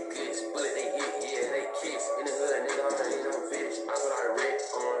 yeah, they glitz. Bullet they hit, yeah, they kiss. In the hood, nigga, I ain't no fish. I feel like Rick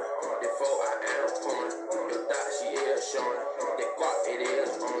on. Before I am corn. If that she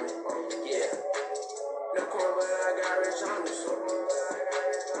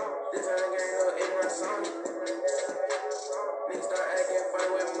can't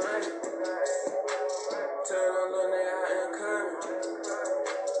fight with money. Tell no little nigga I ain't coming.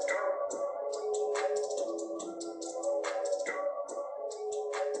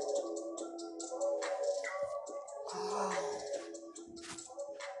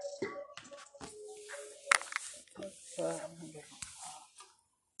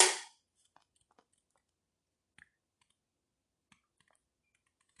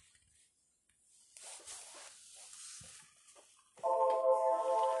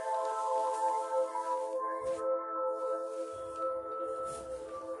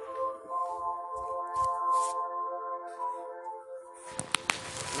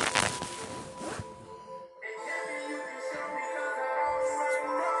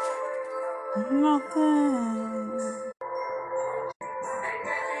 Nothing.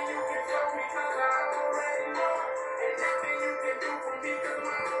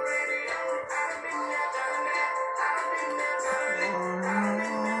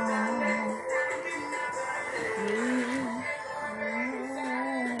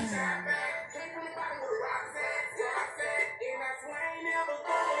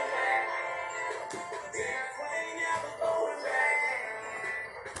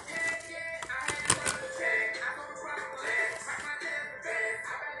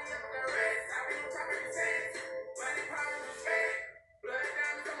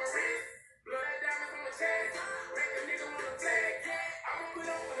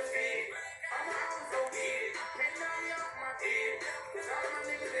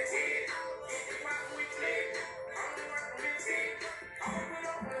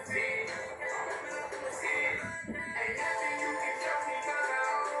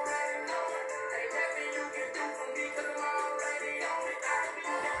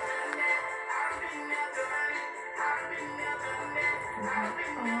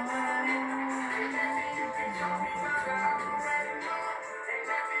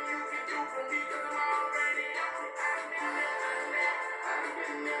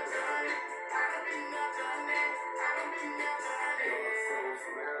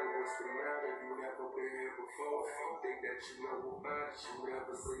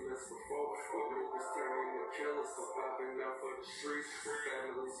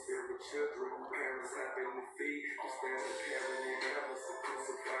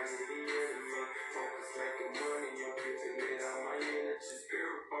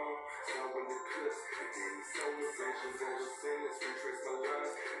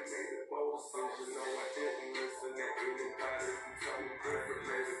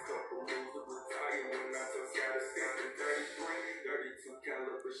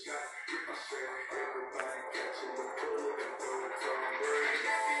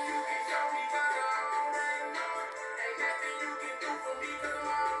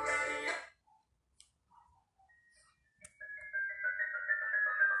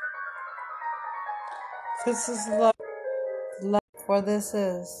 This is love for this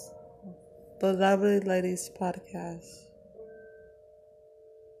is the Lovely Ladies Podcast.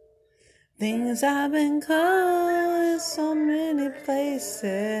 Things I've been caught in so many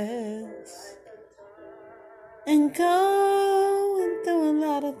places and going through a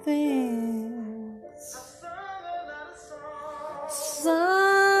lot of things.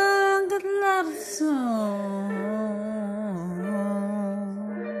 Sung a lot of songs.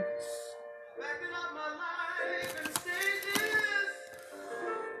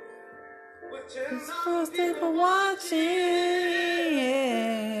 Because they were watching.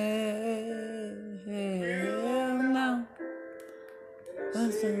 Now,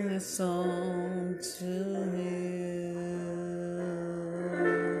 listen this song to you.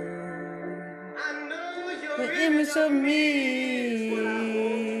 The image of me.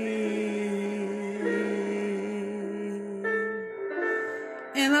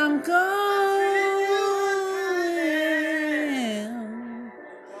 And I'm going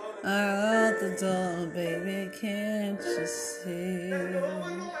out the door, baby, can't you see?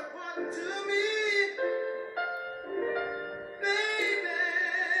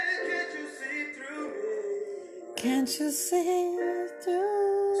 Can't you see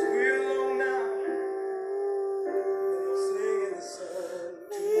through? Squeal now. Singing the song.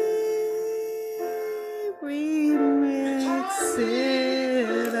 Remix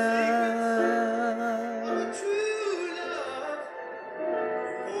it up. True love,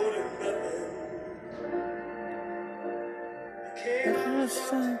 more than nothing. The first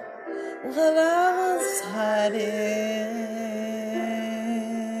time that I was hiding.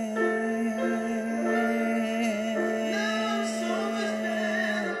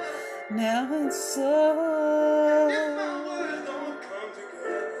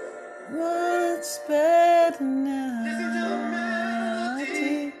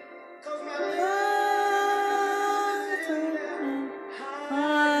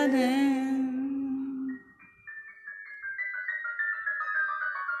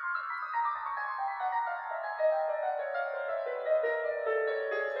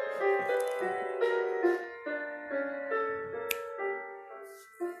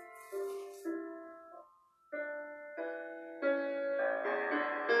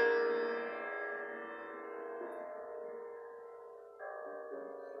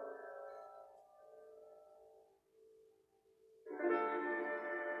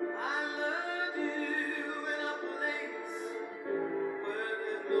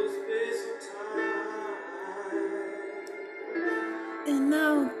 And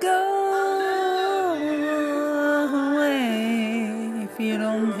I'll go away if you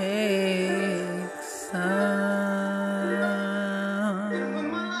don't take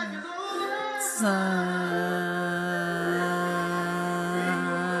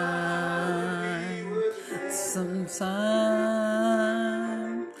some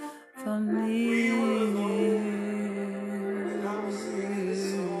time for me.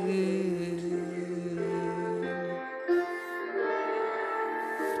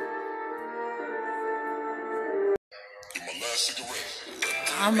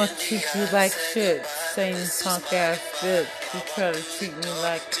 I'ma treat you like shit, same punk ass bitch. You try to treat me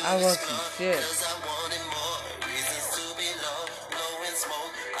like I wasn't shit.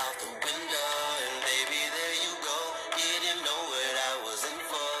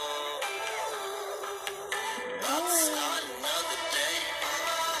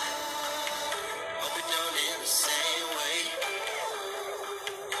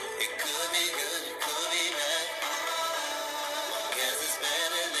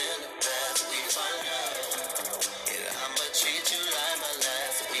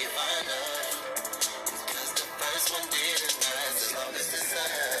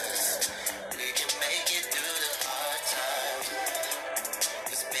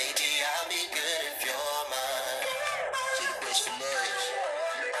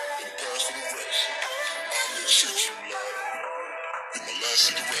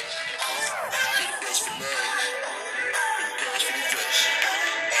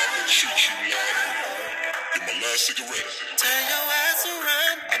 Cigarette. Turn your ass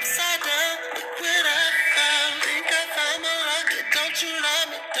around, upside down, look what I found. Think I found my rocket, don't you love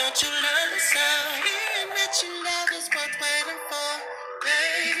me, don't you love the sound? Hearing that you love is worth waiting for,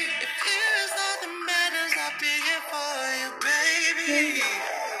 baby. If here's all that matters, I'll be here for you, baby.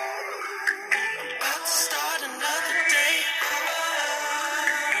 About to start another day.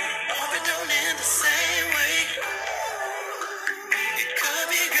 Hope it don't end the same way. It could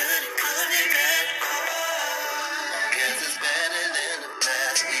be good, it could be bad. It's better than the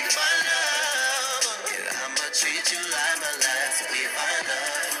past. We find love. Yeah, I'ma treat you like my last. We find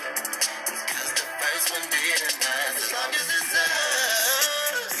love. Cause the first one didn't last. As long as it's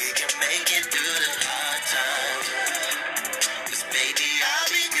us, we can make it through the hard times. Cause baby, I'll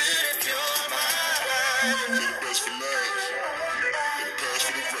be good if you're mine. For the best for life. For the past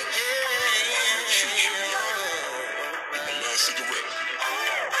for the rest. I'ma treat you like my last cigarette.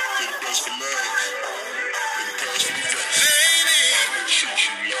 For the best for life.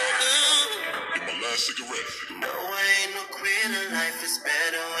 Cigarette. No, I ain't no quitter. Life is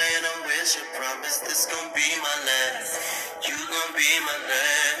better when I'm with you. Promise this gon' be my last. You gon' be my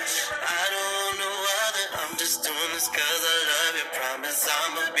last. I don't want no other. I'm just doing this cause I love you. Promise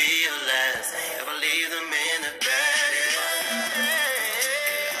I'ma be your last. If I leave them in the bad,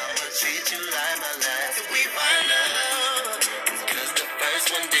 I'ma treat you like my last. If we find love, cause the first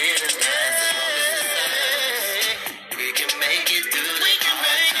one didn't last. As long as it's us, we can make it through. We can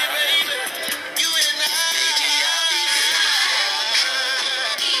make it, baby.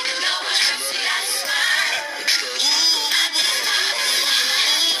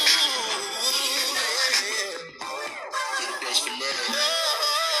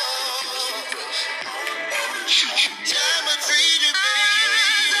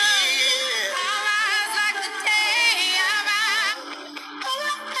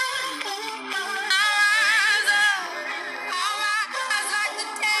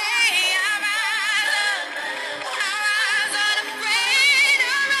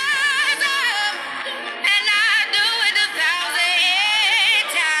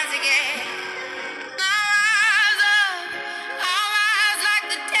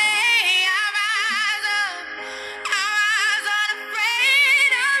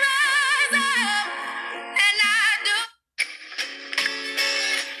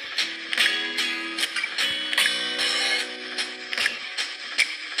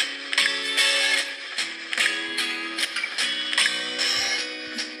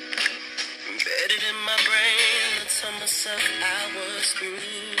 Myself, I was through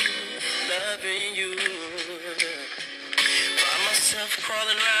loving you. Find myself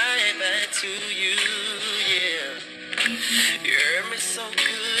crawling right back to you, yeah. You hurt me so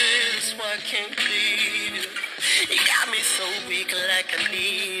good. I can't leave you. You got me so weak like I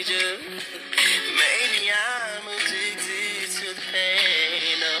need you. Maybe I'm addicted to the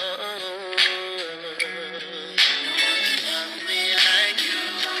pain. Oh, love me like you.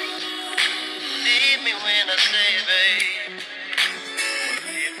 Leave me when I say, babe.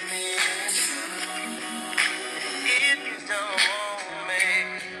 Leave me if you don't want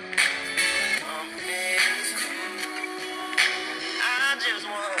me. I just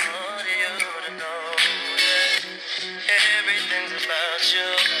want you to know that everything's about you,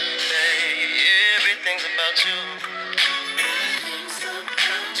 babe. Everything's about you. Everything's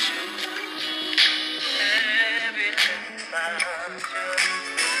about you. Everything's about you.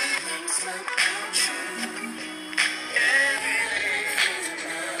 Everything's about you. Everything's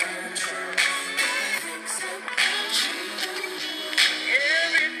about you. Everything's about you.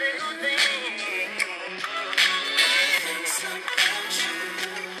 Every single thing. Everything's about you.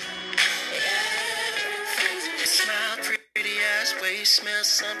 You smile pretty ass way, smell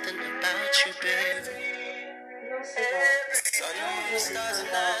something about you, baby. Sun, moon, stars, and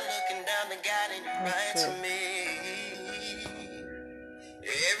I looking down the guiding right to me.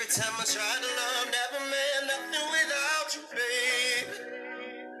 Every time I try to love, never meant nothing without you, baby.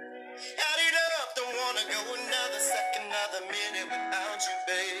 Add it up, don't wanna go another second, another minute without you,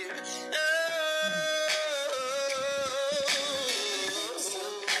 baby.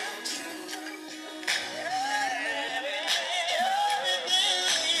 Everything's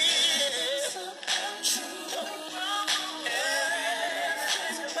about you.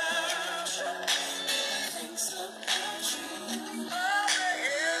 Everything's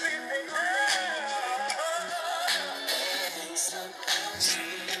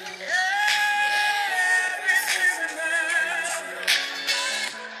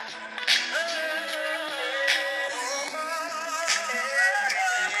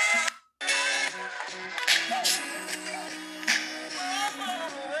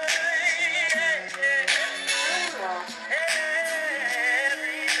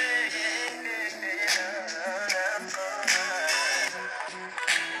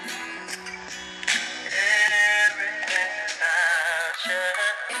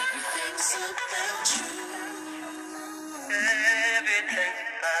about you. Everything's about you. Everything's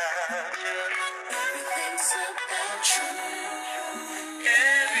about you.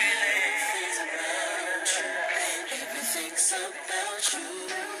 Everything's about you.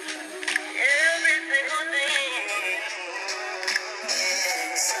 Every single thing.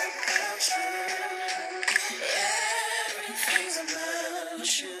 Everything's about you. Everything's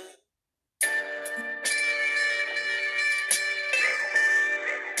about you.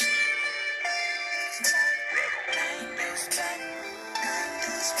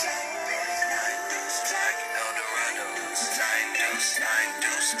 Nine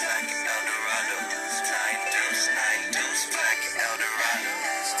deuce black,